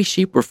in no way,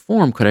 shape, or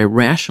form could I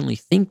rationally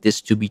think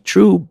this to be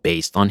true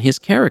based on his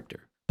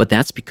character. But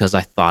that's because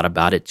I thought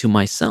about it to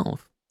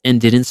myself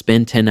and didn't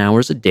spend 10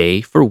 hours a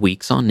day for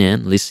weeks on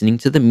end listening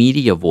to the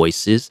media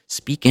voices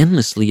speak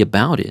endlessly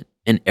about it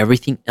and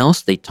everything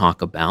else they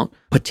talk about,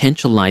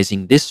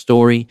 potentializing this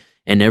story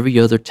and every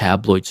other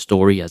tabloid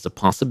story as a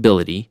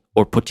possibility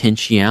or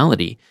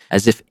potentiality,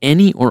 as if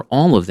any or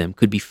all of them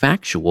could be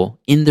factual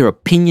in their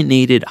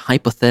opinionated,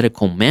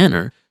 hypothetical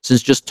manner,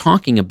 since just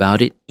talking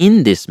about it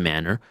in this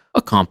manner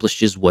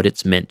accomplishes what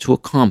it's meant to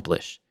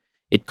accomplish.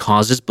 It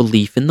causes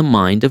belief in the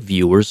mind of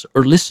viewers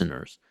or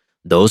listeners,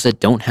 those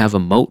that don't have a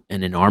moat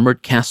and an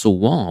armored castle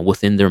wall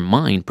within their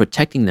mind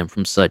protecting them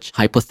from such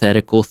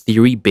hypothetical,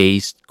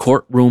 theory-based,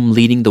 courtroom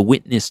leading the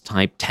witness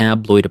type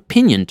tabloid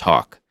opinion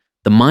talk.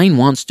 The mind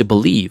wants to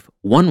believe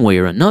one way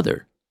or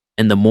another,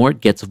 and the more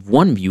it gets of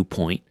one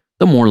viewpoint,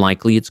 the more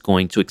likely it's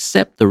going to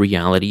accept the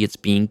reality it's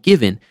being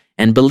given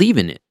and believe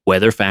in it,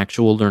 whether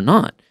factual or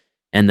not.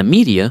 And the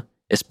media,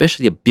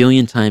 especially a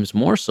billion times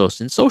more so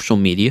since social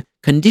media,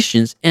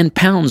 conditions and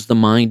pounds the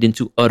mind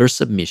into utter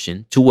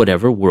submission to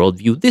whatever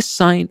worldview this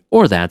side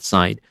or that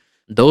side,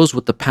 those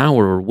with the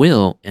power or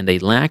will and a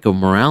lack of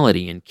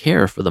morality and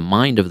care for the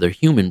mind of their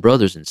human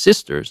brothers and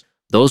sisters,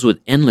 those with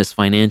endless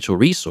financial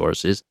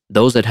resources,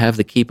 those that have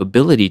the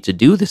capability to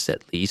do this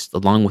at least,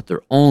 along with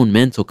their own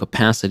mental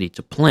capacity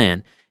to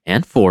plan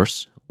and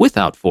force,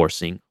 without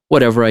forcing,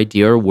 whatever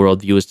idea or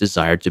worldview is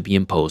desired to be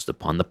imposed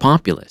upon the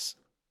populace.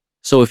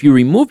 So if you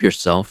remove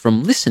yourself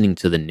from listening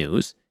to the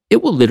news,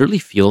 it will literally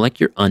feel like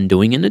you're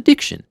undoing an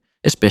addiction,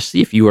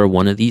 especially if you are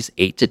one of these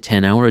 8 to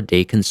 10 hour a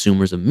day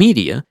consumers of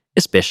media,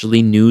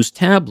 especially news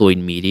tabloid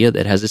media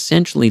that has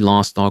essentially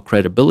lost all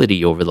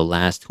credibility over the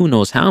last who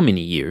knows how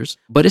many years,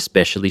 but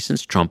especially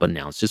since Trump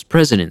announced his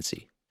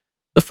presidency.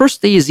 The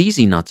first day is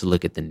easy not to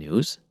look at the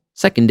news.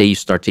 Second day you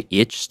start to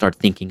itch, start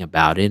thinking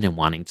about it and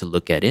wanting to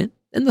look at it.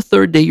 And the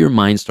third day your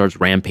mind starts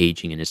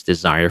rampaging in its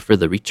desire for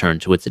the return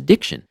to its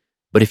addiction.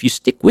 But if you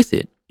stick with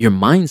it, your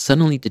mind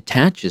suddenly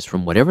detaches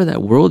from whatever that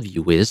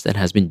worldview is that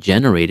has been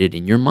generated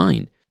in your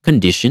mind,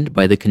 conditioned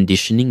by the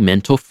conditioning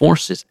mental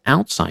forces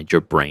outside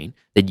your brain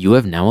that you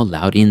have now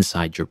allowed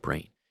inside your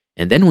brain.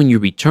 And then when you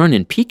return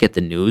and peek at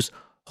the news,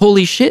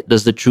 holy shit,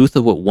 does the truth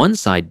of what one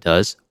side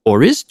does,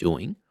 or is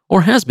doing,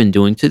 or has been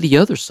doing to the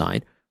other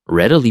side,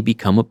 readily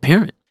become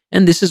apparent.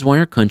 And this is why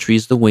our country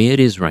is the way it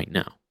is right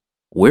now.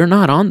 We're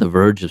not on the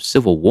verge of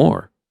civil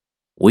war.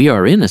 We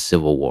are in a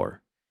civil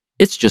war.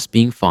 It's just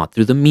being fought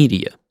through the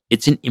media.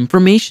 It's an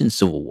information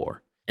civil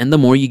war. And the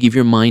more you give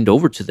your mind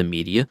over to the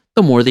media,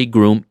 the more they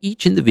groom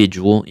each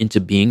individual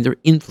into being their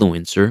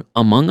influencer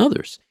among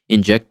others,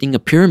 injecting a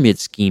pyramid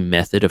scheme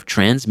method of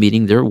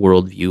transmitting their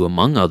worldview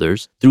among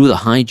others through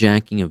the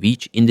hijacking of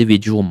each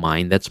individual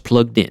mind that's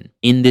plugged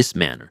in this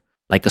manner,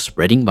 like a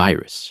spreading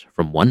virus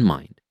from one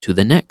mind to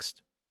the next.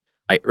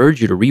 I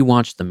urge you to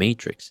rewatch The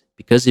Matrix,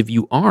 because if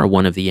you are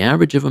one of the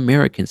average of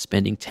Americans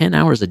spending 10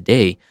 hours a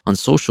day on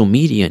social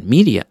media and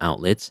media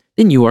outlets,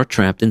 then you are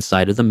trapped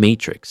inside of the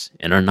Matrix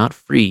and are not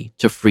free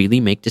to freely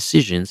make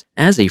decisions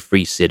as a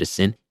free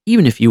citizen,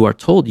 even if you are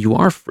told you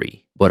are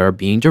free, but are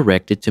being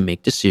directed to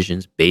make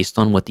decisions based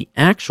on what the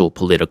actual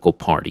political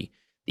party,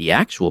 the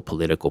actual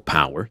political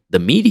power, the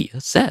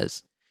media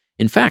says.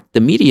 In fact, the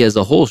media as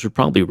a whole should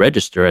probably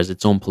register as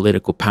its own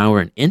political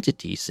power and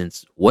entity,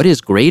 since what is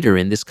greater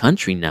in this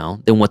country now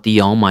than what the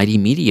almighty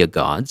media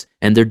gods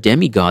and their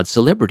demigod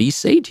celebrities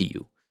say to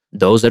you?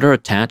 Those that are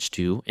attached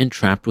to and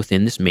trapped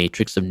within this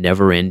matrix of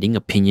never-ending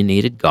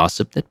opinionated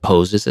gossip that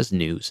poses as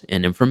news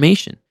and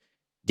information.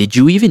 Did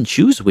you even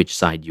choose which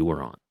side you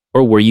were on?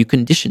 Or were you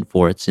conditioned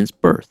for it since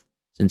birth,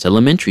 since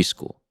elementary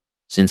school,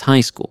 since high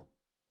school,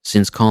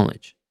 since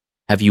college?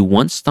 Have you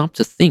once stopped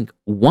to think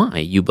why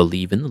you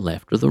believe in the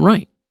left or the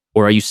right?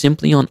 Or are you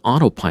simply on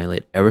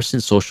autopilot ever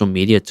since social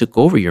media took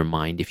over your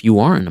mind if you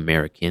are an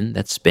American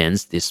that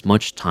spends this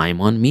much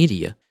time on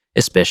media,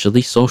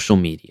 especially social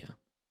media?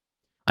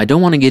 I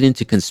don't want to get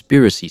into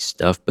conspiracy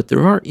stuff, but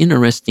there are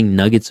interesting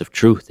nuggets of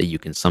truth that you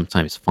can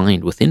sometimes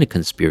find within a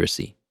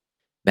conspiracy.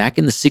 Back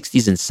in the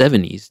 60s and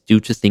 70s, due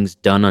to things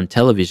done on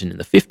television in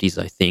the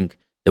 50s, I think,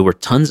 there were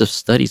tons of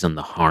studies on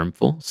the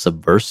harmful,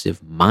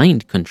 subversive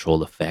mind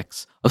control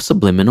effects of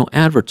subliminal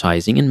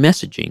advertising and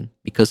messaging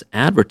because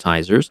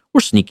advertisers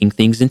were sneaking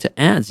things into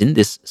ads in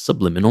this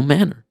subliminal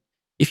manner.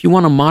 If you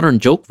want a modern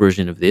joke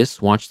version of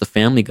this, watch the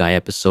Family Guy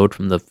episode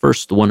from the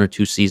first 1 or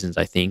 2 seasons,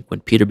 I think, when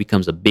Peter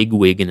becomes a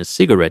bigwig in a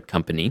cigarette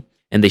company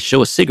and they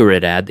show a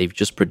cigarette ad they've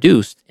just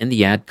produced and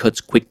the ad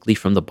cuts quickly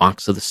from the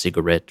box of the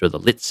cigarette or the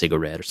lit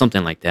cigarette or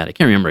something like that. I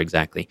can't remember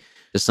exactly.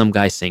 There's some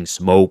guy saying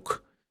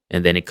smoke,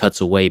 and then it cuts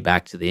away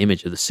back to the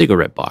image of the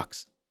cigarette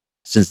box.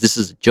 Since this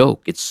is a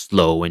joke, it's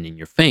slow and in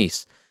your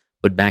face,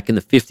 but back in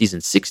the 50s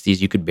and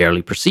 60s, you could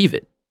barely perceive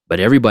it.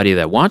 But everybody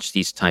that watched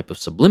these type of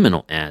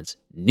subliminal ads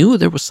knew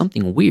there was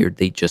something weird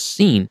they'd just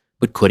seen,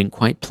 but couldn't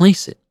quite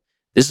place it.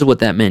 This is what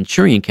that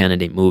Manchurian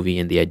Candidate movie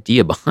and the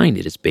idea behind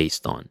it is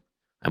based on.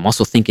 I'm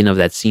also thinking of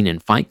that scene in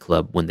Fight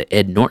Club when the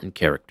Ed Norton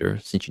character,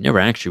 since you never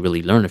actually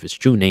really learn if his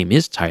true name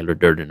is Tyler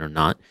Durden or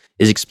not,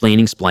 is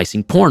explaining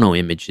splicing porno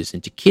images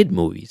into kid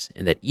movies,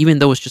 and that even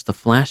though it's just a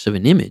flash of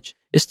an image,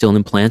 it still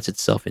implants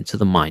itself into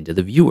the mind of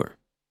the viewer.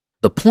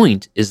 The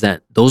point is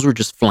that those were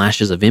just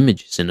flashes of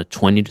images in a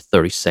 20 to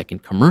 30 second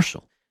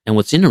commercial. And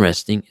what's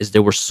interesting is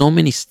there were so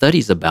many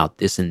studies about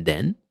this, and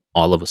then,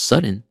 all of a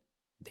sudden,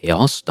 they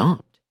all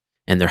stopped.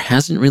 And there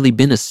hasn't really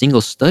been a single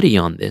study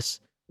on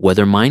this,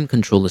 whether mind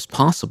control is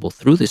possible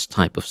through this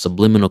type of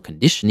subliminal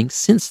conditioning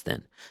since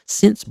then,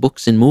 since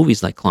books and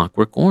movies like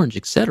Clockwork Orange,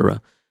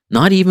 etc.,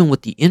 not even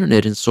with the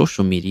internet and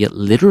social media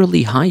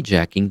literally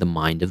hijacking the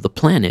mind of the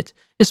planet,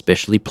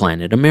 especially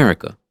planet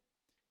America.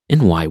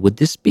 And why would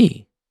this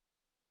be?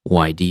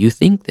 Why do you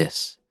think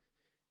this?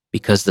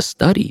 Because the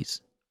studies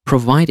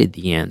provided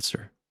the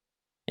answer.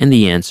 And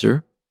the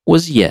answer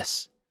was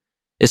yes,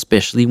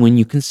 especially when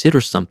you consider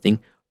something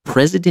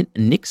President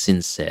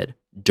Nixon said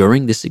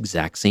during this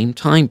exact same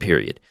time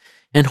period.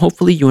 And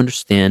hopefully you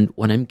understand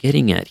what I'm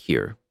getting at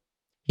here.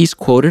 He's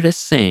quoted as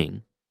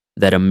saying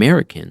that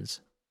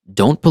Americans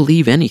don't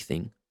believe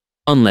anything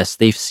unless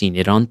they've seen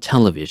it on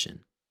television.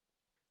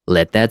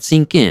 Let that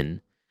sink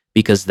in,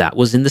 because that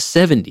was in the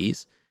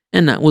 70s,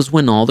 and that was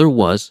when all there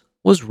was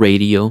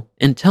radio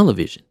and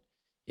television.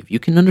 If you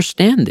can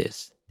understand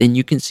this, then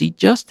you can see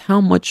just how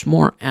much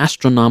more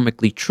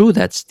astronomically true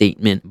that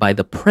statement by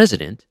the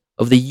President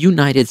of the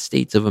United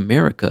States of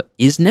America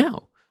is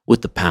now,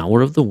 with the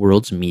power of the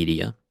world's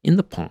media in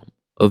the palm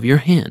of your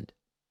hand.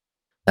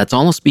 That's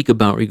all I'll speak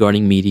about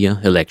regarding media,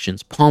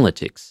 elections,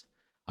 politics.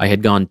 I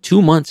had gone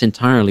 2 months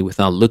entirely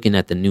without looking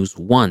at the news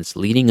once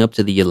leading up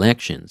to the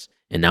elections,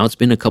 and now it's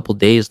been a couple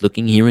days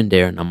looking here and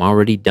there, and I'm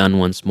already done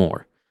once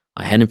more.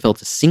 I hadn't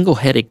felt a single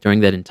headache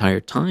during that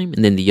entire time,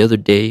 and then the other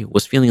day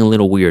was feeling a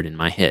little weird in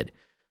my head.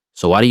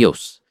 So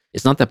adios.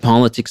 It's not that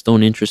politics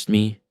don't interest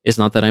me. It's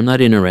not that I'm not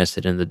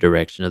interested in the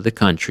direction of the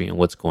country and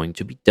what's going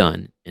to be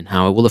done and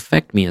how it will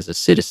affect me as a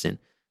citizen,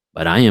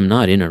 but I am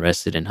not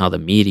interested in how the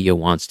media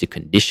wants to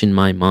condition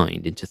my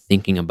mind into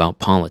thinking about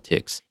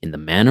politics in the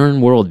manner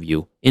and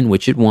worldview in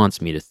which it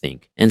wants me to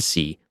think and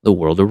see the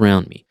world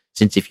around me.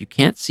 Since if you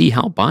can't see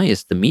how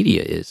biased the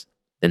media is,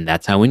 then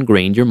that's how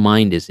ingrained your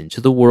mind is into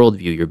the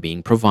worldview you're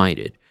being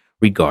provided,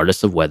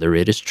 regardless of whether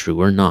it is true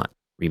or not.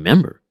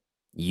 Remember,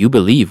 you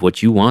believe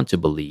what you want to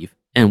believe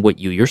and what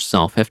you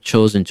yourself have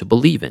chosen to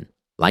believe in,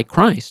 like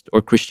Christ or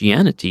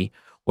Christianity,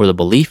 or the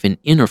belief in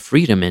inner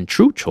freedom and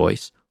true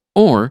choice,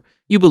 or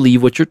you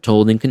believe what you're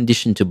told and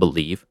conditioned to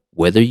believe,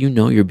 whether you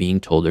know you're being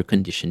told or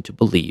conditioned to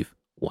believe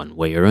one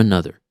way or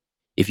another.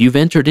 If you've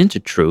entered into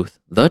truth,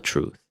 the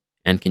truth,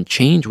 and can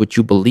change what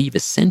you believe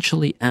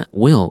essentially at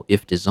will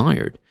if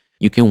desired,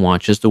 you can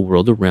watch as the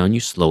world around you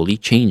slowly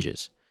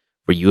changes,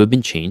 for you have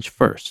been changed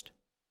first.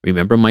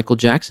 Remember Michael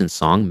Jackson's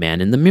song, Man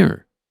in the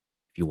Mirror.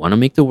 If you want to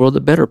make the world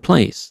a better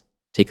place,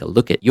 take a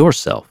look at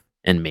yourself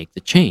and make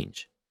the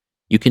change.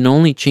 You can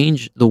only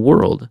change the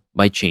world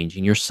by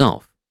changing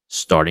yourself,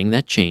 starting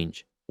that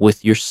change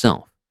with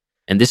yourself.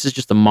 And this is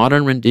just a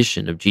modern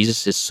rendition of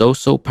Jesus'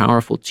 so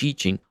powerful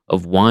teaching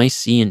of why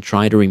see and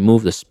try to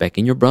remove the speck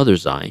in your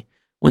brother's eye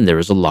when there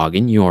is a log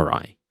in your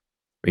eye.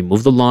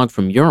 Remove the log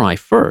from your eye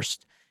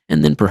first,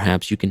 and then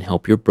perhaps you can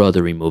help your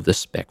brother remove the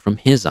speck from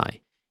his eye.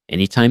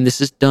 Anytime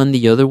this is done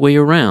the other way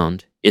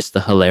around, it's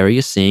the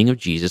hilarious saying of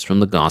Jesus from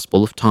the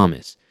Gospel of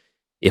Thomas.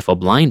 If a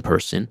blind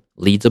person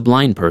leads a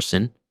blind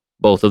person,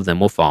 both of them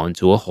will fall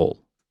into a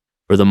hole.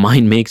 For the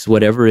mind makes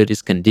whatever it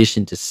is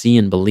conditioned to see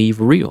and believe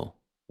real,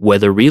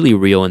 whether really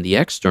real in the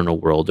external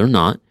world or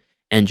not,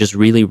 and just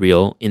really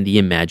real in the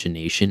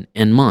imagination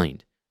and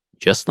mind,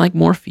 just like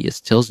Morpheus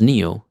tells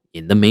Neo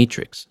in The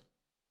Matrix.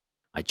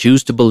 I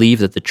choose to believe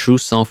that the true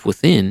self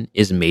within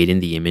is made in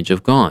the image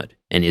of God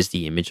and is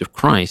the image of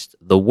Christ,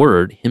 the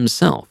Word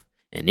Himself,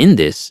 and in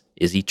this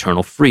is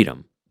eternal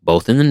freedom,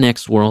 both in the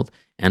next world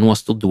and while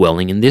still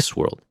dwelling in this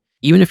world.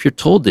 Even if you're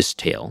told this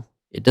tale,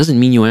 it doesn't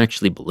mean you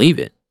actually believe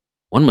it.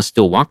 One must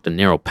still walk the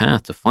narrow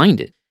path to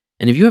find it.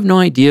 And if you have no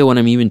idea what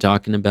I'm even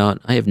talking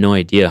about, I have no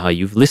idea how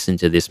you've listened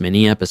to this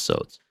many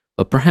episodes.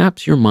 But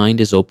perhaps your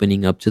mind is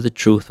opening up to the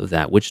truth of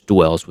that which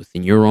dwells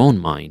within your own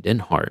mind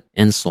and heart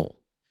and soul.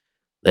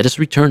 Let us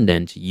return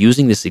then to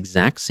using this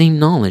exact same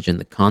knowledge and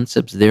the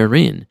concepts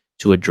therein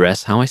to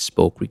address how I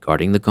spoke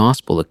regarding the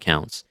gospel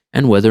accounts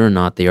and whether or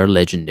not they are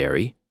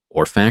legendary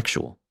or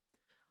factual.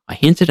 I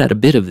hinted at a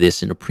bit of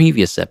this in a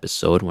previous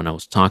episode when I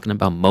was talking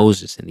about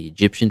Moses and the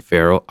Egyptian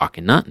pharaoh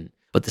Akhenaten,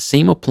 but the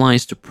same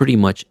applies to pretty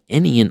much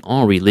any and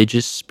all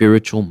religious,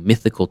 spiritual,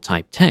 mythical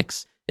type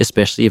texts,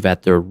 especially if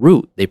at their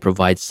root they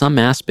provide some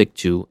aspect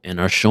to and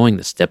are showing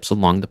the steps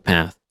along the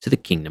path to the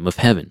kingdom of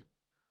heaven.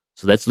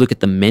 So let's look at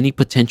the many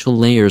potential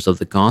layers of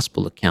the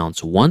gospel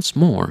accounts once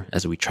more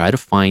as we try to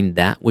find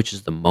that which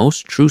is the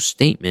most true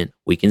statement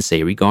we can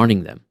say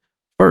regarding them.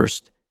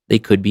 First, they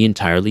could be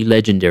entirely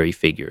legendary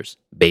figures,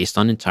 based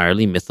on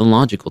entirely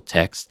mythological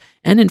texts,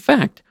 and in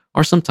fact,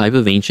 are some type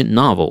of ancient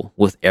novel,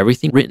 with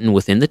everything written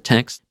within the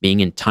text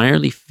being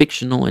entirely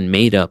fictional and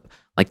made up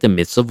like the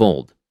myths of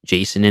old,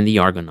 Jason and the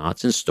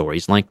Argonauts and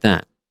stories like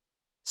that.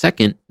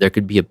 Second, there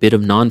could be a bit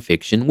of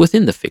nonfiction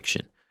within the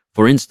fiction.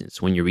 For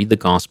instance, when you read the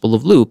Gospel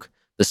of Luke,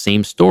 the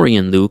same story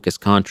in Luke as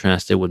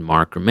contrasted with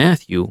Mark or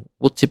Matthew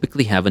will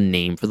typically have a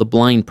name for the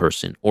blind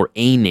person or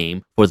a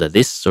name for the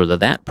this or the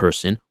that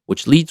person,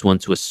 which leads one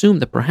to assume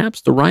that perhaps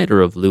the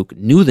writer of Luke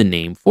knew the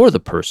name for the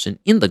person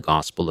in the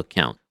Gospel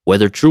account,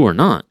 whether true or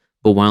not.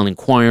 But while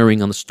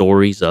inquiring on the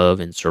stories of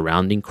and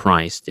surrounding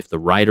Christ, if the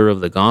writer of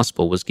the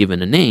Gospel was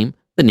given a name,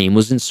 the name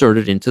was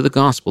inserted into the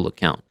Gospel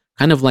account.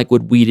 Kind of like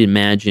what we'd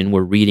imagine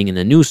we're reading in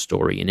a news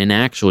story, in an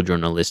actual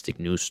journalistic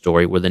news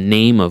story where the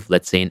name of,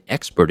 let's say, an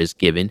expert is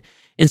given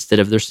instead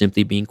of there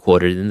simply being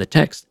quoted in the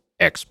text,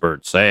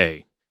 experts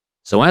say.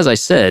 So as I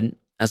said,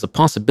 as a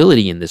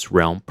possibility in this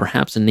realm,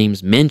 perhaps a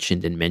name's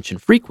mentioned and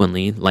mentioned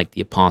frequently, like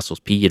the apostles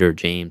Peter,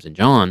 James, and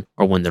John,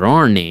 or when there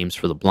are names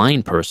for the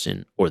blind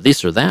person or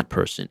this or that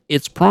person,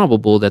 it's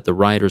probable that the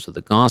writers of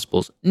the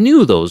Gospels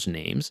knew those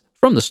names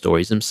from the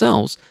stories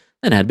themselves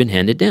that had been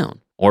handed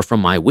down, or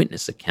from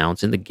eyewitness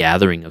accounts in the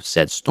gathering of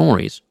said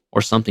stories,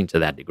 or something to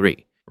that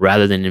degree,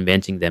 rather than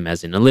inventing them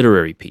as in a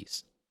literary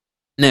piece.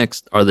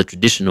 Next are the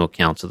traditional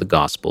accounts of the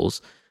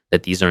Gospels,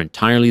 that these are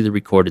entirely the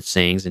recorded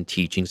sayings and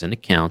teachings and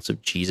accounts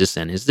of Jesus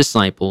and his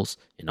disciples,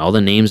 and all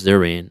the names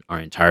therein are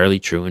entirely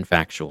true and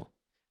factual.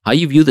 How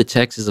you view the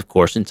text is of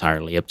course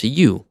entirely up to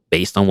you,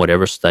 based on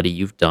whatever study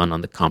you've done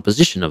on the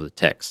composition of the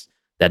text.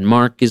 That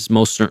Mark is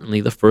most certainly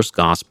the first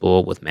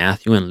gospel, with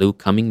Matthew and Luke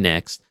coming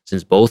next,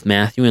 since both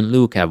Matthew and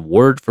Luke have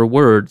word for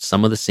word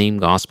some of the same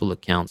gospel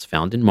accounts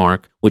found in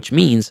Mark, which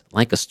means,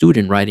 like a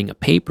student writing a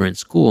paper in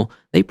school,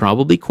 they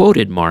probably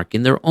quoted Mark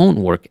in their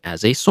own work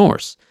as a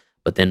source.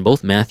 But then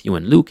both Matthew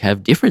and Luke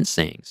have different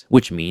sayings,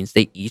 which means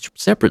they each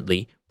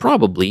separately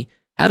probably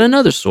had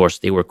another source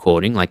they were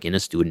quoting, like in a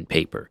student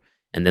paper.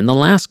 And then the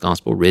last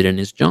gospel written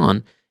is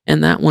John,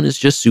 and that one is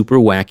just super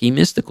wacky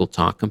mystical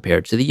talk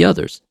compared to the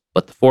others.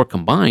 But the four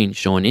combined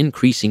show an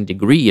increasing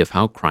degree of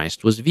how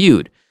Christ was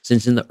viewed,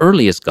 since in the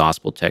earliest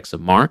gospel texts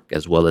of Mark,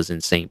 as well as in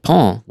St.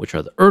 Paul, which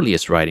are the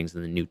earliest writings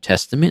in the New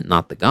Testament,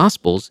 not the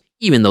Gospels,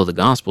 even though the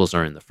Gospels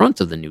are in the front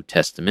of the New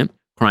Testament,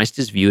 Christ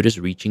is viewed as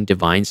reaching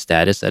divine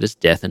status at his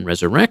death and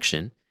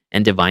resurrection,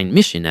 and divine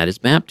mission at his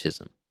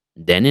baptism.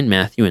 Then in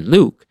Matthew and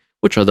Luke,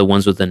 which are the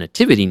ones with the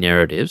nativity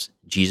narratives,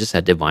 Jesus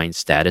had divine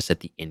status at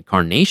the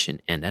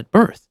incarnation and at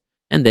birth.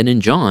 And then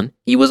in John,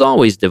 he was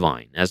always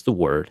divine as the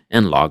Word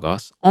and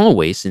Logos,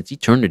 always since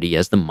eternity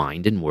as the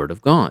mind and Word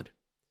of God.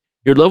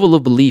 Your level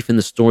of belief in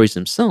the stories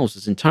themselves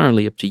is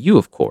entirely up to you,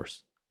 of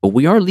course, but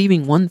we are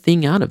leaving one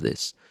thing out of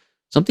this.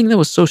 something that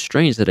was so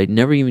strange that I'd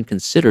never even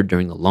considered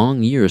during the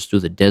long years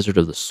through the desert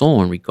of the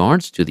soul in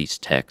regards to these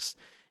texts.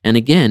 And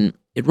again,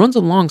 it runs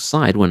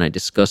alongside when I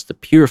discuss the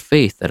pure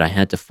faith that I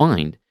had to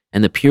find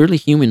and the purely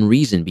human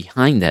reason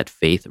behind that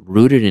faith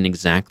rooted in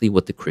exactly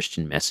what the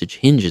Christian message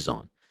hinges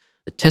on,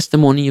 the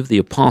testimony of the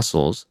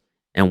apostles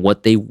and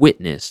what they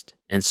witnessed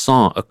and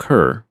saw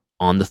occur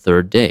on the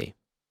third day.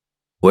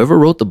 Whoever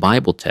wrote the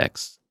Bible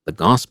texts, the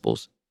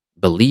Gospels,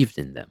 believed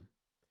in them.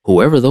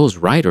 Whoever those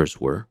writers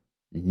were,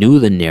 knew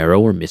the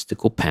narrow or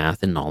mystical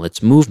path and all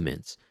its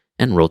movements,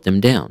 and wrote them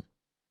down.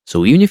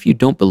 So even if you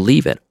don't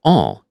believe at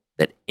all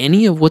that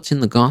any of what's in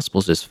the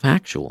Gospels is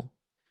factual,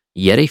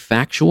 yet a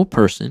factual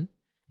person,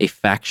 a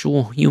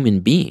factual human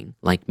being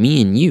like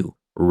me and you,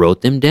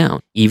 wrote them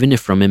down, even if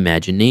from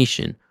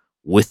imagination,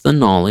 with the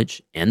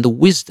knowledge and the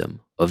wisdom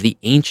of the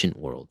ancient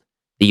world,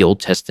 the Old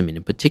Testament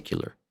in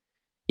particular.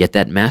 Yet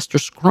that master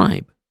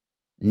scribe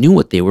knew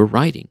what they were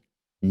writing,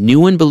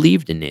 knew and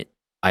believed in it,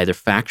 either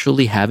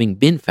factually having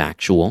been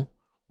factual,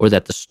 or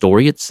that the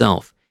story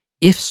itself,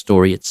 if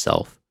story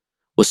itself,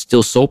 was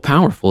still so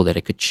powerful that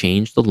it could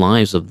change the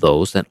lives of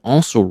those that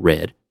also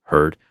read,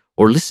 heard,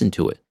 or listened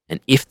to it, and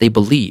if they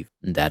believed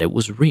that it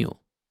was real.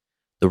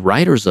 The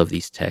writers of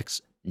these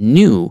texts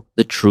knew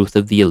the truth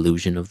of the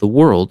illusion of the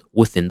world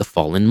within the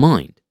fallen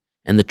mind,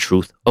 and the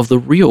truth of the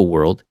real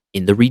world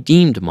in the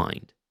redeemed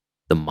mind,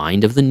 the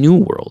mind of the new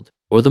world,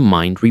 or the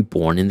mind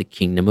reborn in the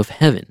kingdom of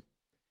heaven.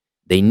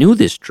 They knew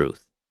this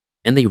truth,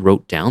 and they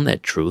wrote down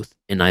that truth,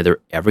 and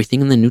either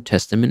everything in the New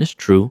Testament is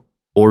true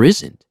or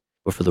isn't.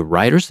 But for the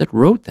writers that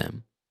wrote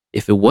them,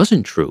 if it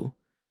wasn't true,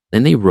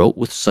 then they wrote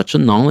with such a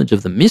knowledge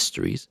of the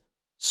mysteries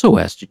so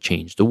as to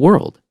change the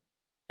world.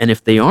 And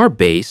if they are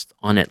based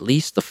on at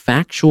least the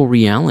factual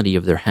reality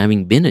of there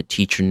having been a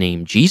teacher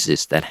named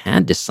Jesus that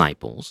had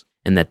disciples,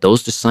 and that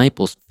those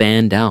disciples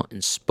fanned out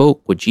and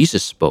spoke what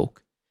Jesus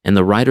spoke, and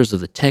the writers of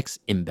the text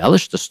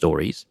embellished the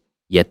stories,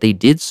 yet they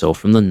did so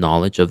from the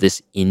knowledge of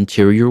this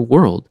interior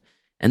world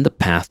and the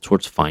path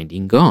towards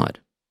finding God.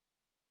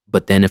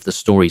 But then if the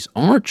stories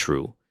are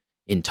true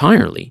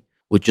entirely,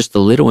 with just a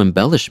little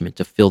embellishment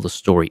to fill the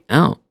story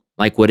out,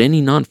 like what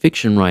any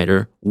nonfiction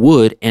writer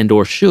would and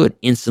or should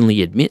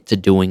instantly admit to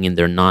doing in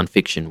their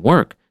nonfiction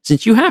work,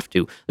 since you have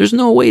to. There's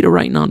no way to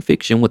write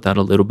nonfiction without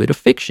a little bit of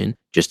fiction,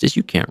 just as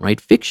you can't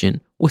write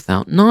fiction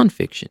without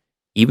nonfiction.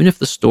 Even if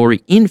the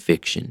story in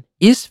fiction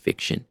is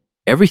fiction,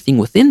 everything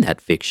within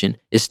that fiction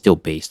is still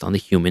based on the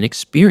human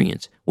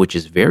experience, which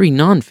is very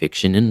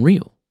nonfiction and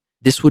real.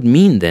 This would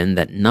mean then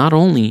that not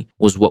only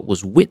was what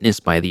was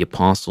witnessed by the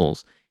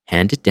apostles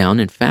handed down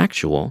and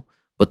factual,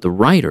 but the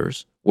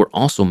writers were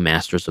also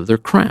masters of their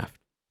craft,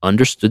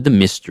 understood the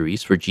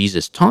mysteries, for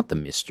Jesus taught the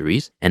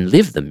mysteries, and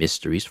lived the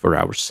mysteries for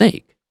our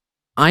sake.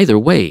 Either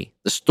way,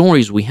 the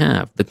stories we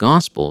have, the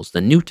Gospels,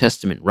 the New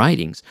Testament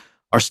writings,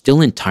 are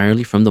still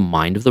entirely from the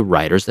mind of the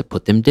writers that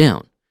put them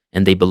down,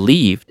 and they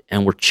believed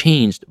and were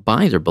changed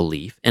by their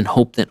belief and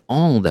hoped that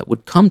all that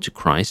would come to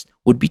Christ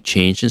would be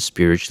changed and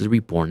spiritually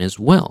reborn as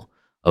well,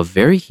 a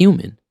very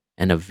human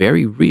and a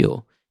very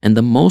real and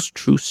the most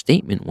true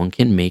statement one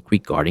can make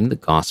regarding the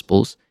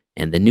Gospels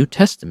and the New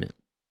Testament.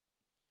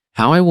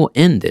 How I will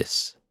end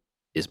this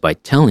is by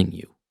telling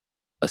you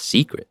a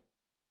secret.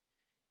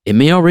 It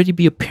may already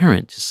be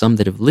apparent to some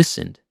that have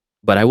listened,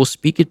 but I will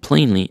speak it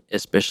plainly,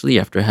 especially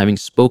after having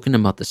spoken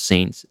about the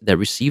saints that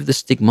receive the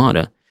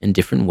stigmata and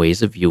different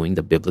ways of viewing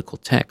the biblical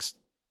text.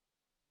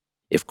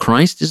 If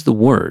Christ is the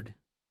Word,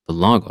 the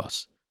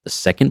Logos, the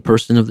second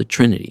person of the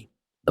Trinity,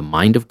 the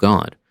mind of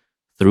God,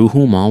 through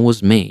whom all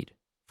was made,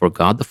 for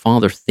God the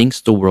Father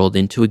thinks the world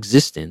into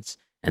existence,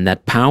 and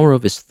that power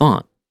of his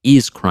thought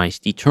is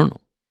Christ eternal.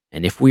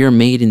 And if we are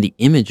made in the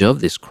image of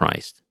this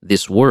Christ,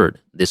 this Word,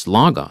 this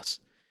Logos,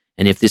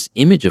 and if this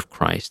image of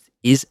Christ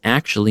is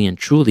actually and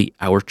truly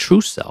our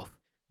true self,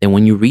 then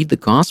when you read the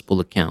gospel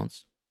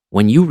accounts,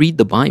 when you read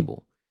the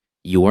Bible,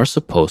 you are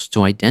supposed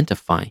to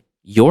identify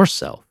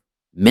yourself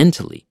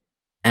mentally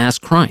as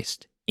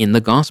Christ in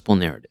the gospel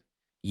narrative.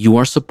 You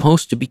are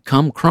supposed to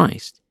become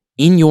Christ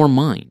in your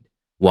mind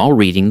while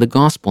reading the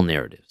gospel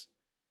narratives.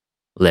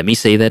 Let me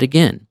say that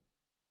again.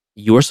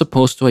 You are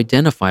supposed to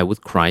identify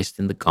with Christ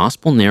in the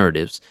gospel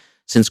narratives,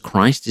 since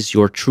Christ is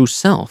your true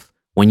self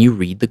when you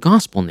read the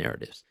gospel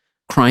narratives.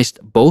 Christ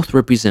both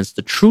represents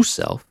the true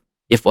self,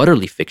 if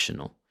utterly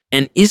fictional,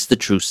 and is the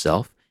true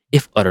self,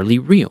 if utterly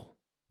real.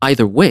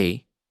 Either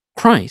way,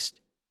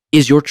 Christ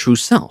is your true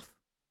self.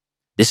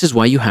 This is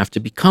why you have to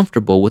be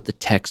comfortable with the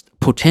text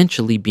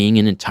potentially being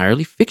an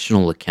entirely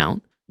fictional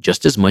account,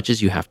 just as much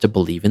as you have to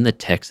believe in the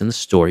text and the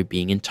story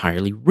being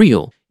entirely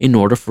real in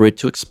order for it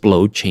to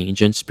explode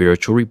change and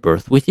spiritual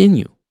rebirth within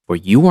you. For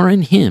you are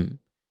in him,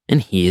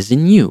 and he is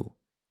in you,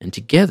 and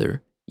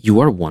together you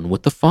are one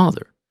with the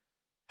Father.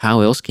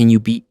 How else can you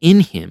be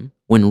in him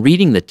when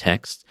reading the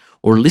text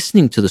or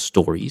listening to the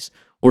stories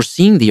or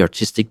seeing the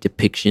artistic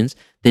depictions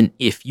than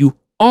if you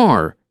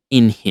are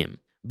in him,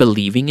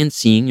 believing and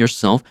seeing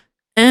yourself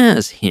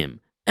as him,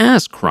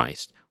 as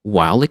Christ,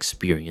 while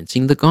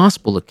experiencing the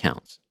gospel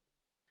accounts?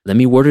 Let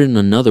me word it in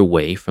another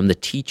way, from the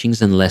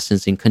teachings and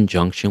lessons in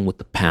conjunction with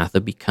the path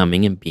of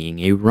becoming and being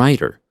a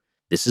writer.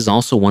 This is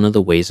also one of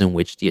the ways in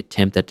which the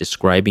attempt at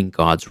describing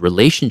God's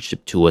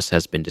relationship to us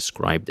has been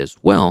described as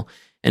well,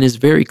 and is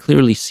very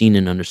clearly seen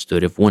and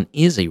understood if one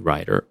is a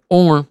writer,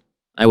 or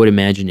I would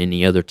imagine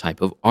any other type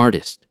of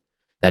artist,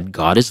 that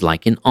God is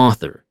like an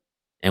author.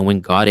 And when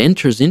God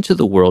enters into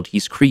the world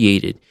he's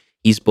created,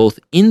 he's both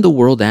in the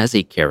world as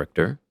a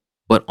character,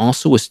 but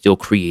also is still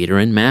creator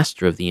and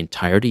master of the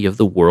entirety of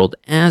the world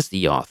as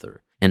the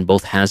author, and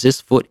both has his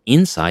foot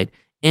inside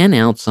and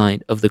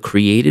outside of the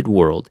created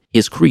world,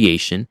 his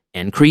creation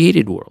and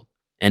created world,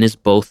 and is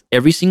both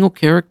every single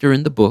character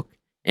in the book,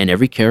 and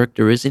every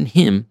character is in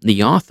him,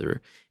 the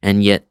author,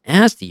 and yet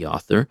as the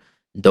author,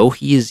 though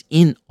he is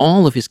in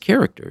all of his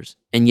characters,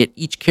 and yet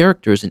each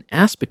character is an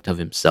aspect of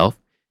himself,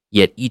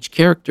 yet each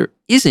character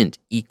isn't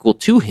equal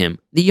to him,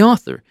 the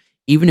author,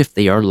 even if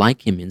they are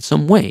like him in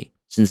some way,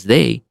 since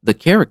they, the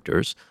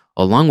characters,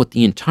 along with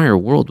the entire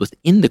world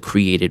within the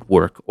created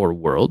work or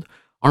world,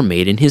 are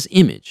made in his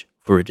image,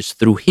 for it is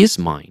through his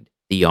mind,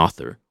 the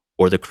author,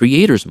 or the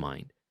creator's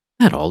mind,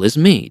 that all is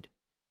made.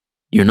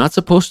 You're not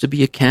supposed to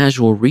be a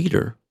casual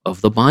reader of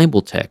the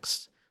Bible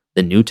texts,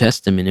 the New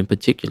Testament in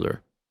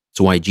particular.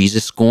 It's why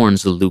Jesus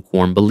scorns the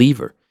lukewarm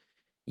believer.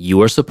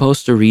 You are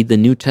supposed to read the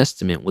New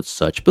Testament with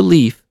such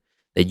belief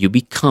that you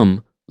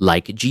become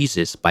like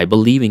Jesus by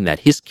believing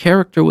that his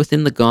character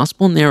within the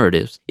gospel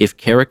narratives, if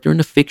character in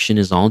the fiction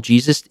is all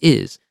Jesus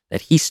is,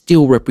 that he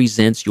still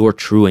represents your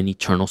true and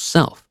eternal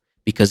self.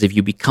 Because if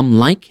you become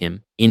like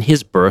him in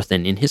his birth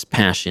and in his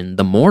passion,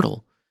 the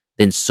mortal,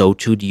 then so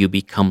too do you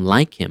become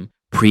like him,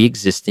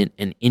 pre-existent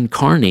and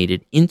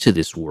incarnated into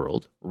this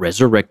world,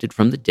 resurrected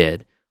from the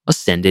dead,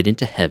 ascended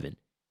into heaven,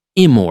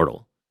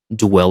 immortal,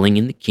 dwelling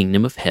in the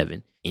kingdom of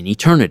heaven in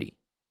eternity.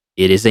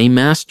 It is a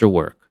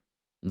masterwork,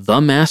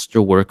 the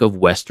masterwork of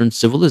Western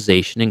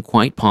civilization, and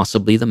quite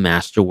possibly the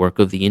masterwork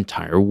of the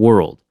entire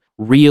world.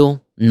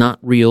 Real, not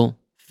real,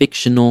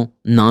 fictional,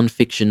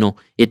 non-fictional,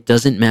 it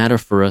doesn't matter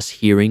for us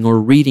hearing or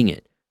reading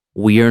it.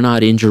 We are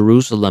not in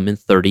Jerusalem in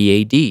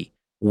 30 AD.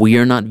 We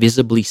are not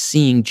visibly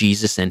seeing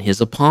Jesus and his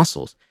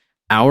apostles.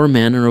 Our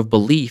manner of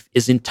belief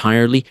is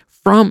entirely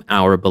from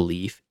our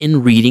belief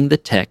in reading the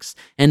text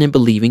and in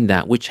believing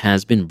that which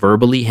has been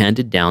verbally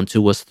handed down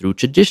to us through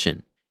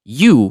tradition.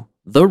 You,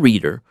 the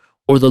reader,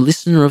 or the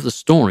listener of the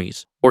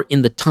stories, or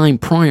in the time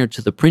prior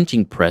to the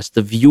printing press,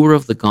 the viewer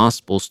of the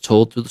Gospels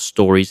told through the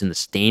stories in the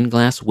stained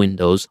glass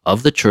windows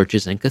of the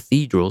churches and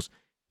cathedrals,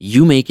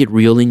 you make it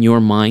real in your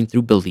mind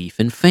through belief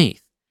and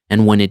faith.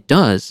 And when it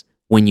does,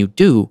 when you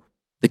do,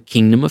 the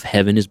kingdom of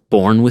heaven is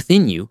born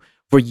within you,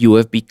 for you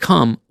have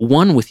become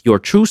one with your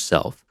true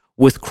self,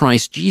 with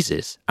Christ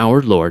Jesus,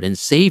 our Lord and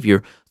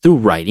Savior, through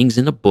writings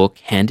in a book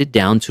handed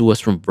down to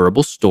us from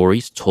verbal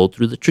stories told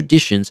through the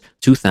traditions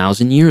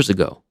 2,000 years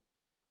ago.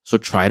 So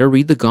try to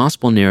read the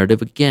gospel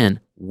narrative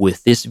again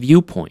with this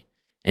viewpoint.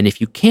 And if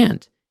you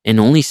can't, and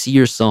only see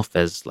yourself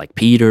as like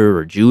Peter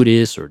or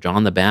Judas or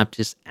John the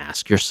Baptist,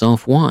 ask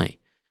yourself why.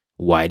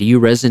 Why do you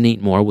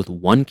resonate more with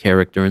one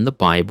character in the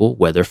Bible,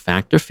 whether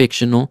fact or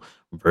fictional,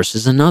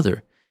 versus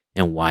another?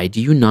 And why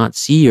do you not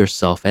see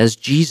yourself as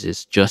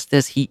Jesus, just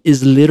as he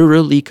is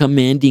literally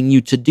commanding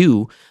you to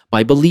do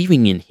by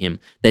believing in him,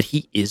 that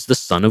he is the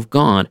Son of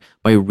God,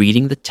 by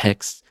reading the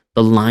texts,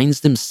 the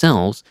lines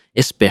themselves,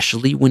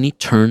 especially when he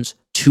turns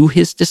to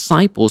his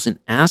disciples and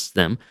asks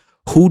them,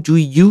 who do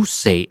you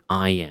say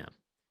I am?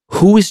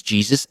 Who is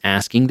Jesus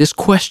asking this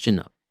question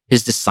of?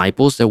 His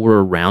disciples that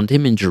were around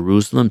him in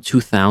Jerusalem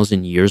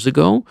 2,000 years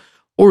ago?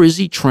 Or is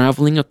he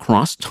traveling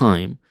across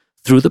time,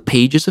 through the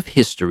pages of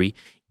history,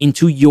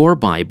 into your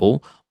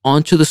Bible,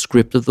 onto the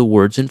script of the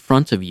words in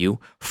front of you,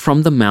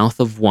 from the mouth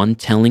of one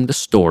telling the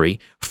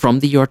story, from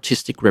the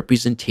artistic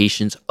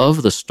representations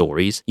of the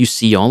stories you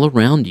see all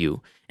around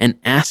you, and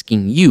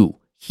asking you,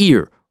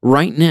 here,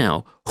 right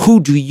now, who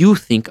do you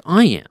think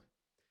I am?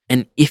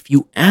 And if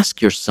you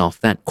ask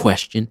yourself that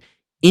question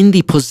in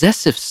the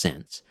possessive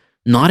sense,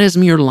 not as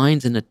mere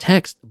lines in a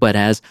text, but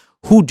as,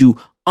 who do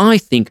I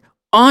think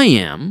I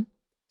am?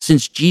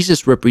 Since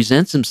Jesus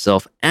represents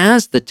himself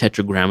as the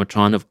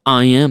tetragrammaton of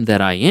I am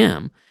that I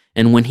am,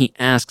 and when he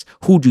asks,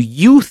 who do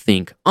you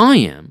think I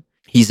am?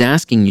 He's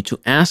asking you to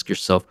ask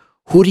yourself,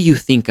 who do you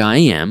think I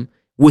am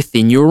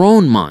within your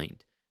own mind?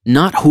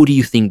 Not who do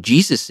you think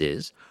Jesus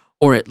is,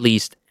 or at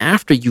least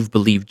after you've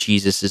believed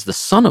Jesus is the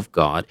Son of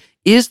God,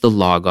 is the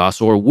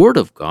Logos or Word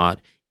of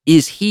God,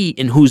 is he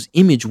in whose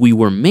image we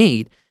were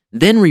made,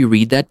 then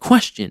reread that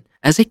question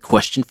as a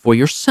question for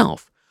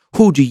yourself.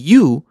 Who do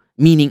you,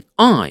 meaning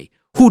I,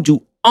 who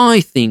do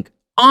I think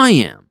I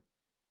am?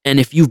 And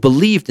if you've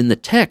believed in the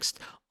text,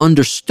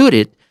 understood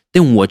it,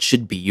 then what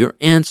should be your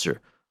answer?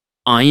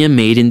 I am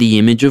made in the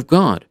image of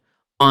God.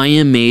 I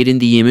am made in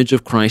the image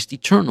of Christ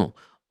eternal.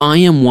 I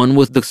am one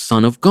with the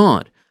Son of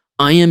God.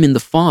 I am in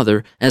the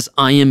Father as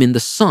I am in the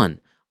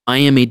Son. I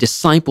am a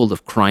disciple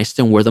of Christ,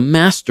 and where the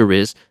Master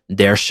is,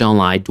 there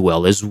shall I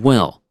dwell as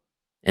well.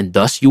 And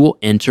thus you will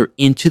enter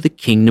into the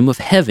kingdom of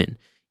heaven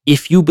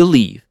if you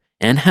believe,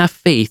 and have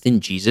faith in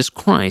Jesus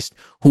Christ,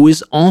 who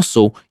is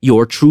also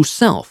your true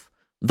self.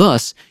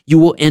 Thus, you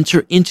will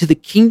enter into the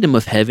kingdom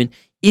of heaven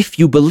if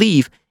you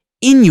believe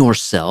in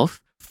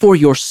yourself, for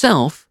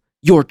yourself,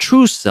 your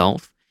true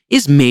self,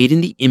 is made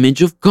in the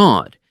image of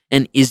God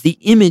and is the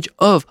image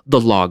of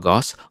the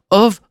Logos,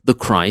 of the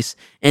Christ,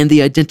 and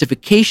the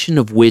identification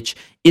of which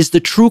is the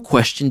true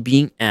question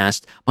being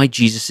asked by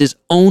Jesus'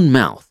 own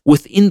mouth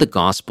within the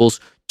Gospels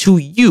to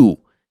you,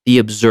 the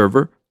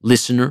observer,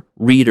 listener,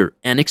 reader,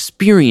 and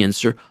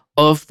experiencer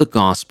of the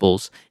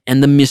Gospels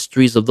and the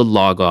mysteries of the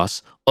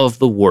Logos, of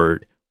the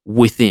Word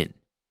within.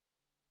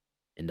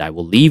 And I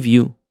will leave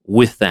you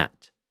with that.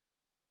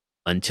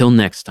 Until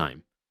next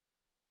time.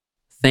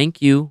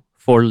 Thank you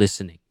for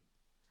listening.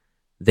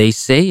 They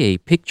say a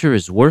picture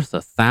is worth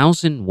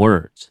 1,000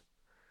 words.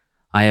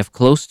 I have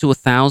close to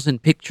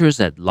 1,000 pictures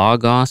at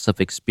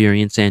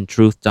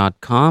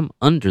logosofexperienceandtruth.com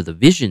under the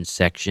vision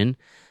section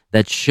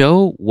that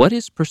show what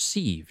is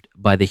perceived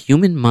by the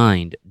human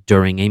mind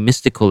during a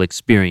mystical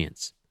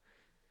experience.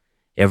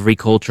 Every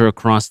culture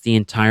across the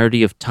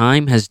entirety of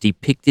time has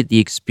depicted the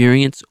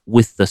experience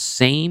with the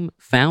same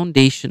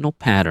foundational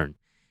pattern,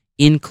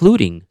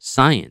 including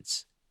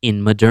science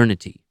in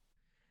modernity.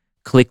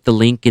 Click the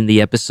link in the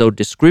episode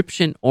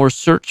description or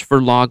search for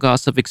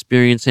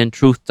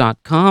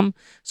logosofexperienceandtruth.com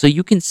so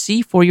you can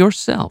see for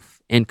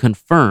yourself and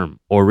confirm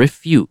or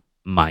refute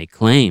my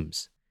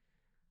claims.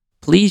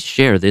 Please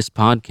share this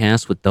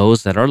podcast with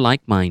those that are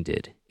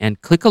like-minded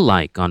and click a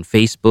like on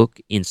Facebook,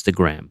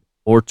 Instagram,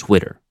 or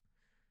Twitter.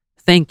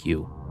 Thank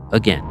you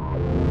again.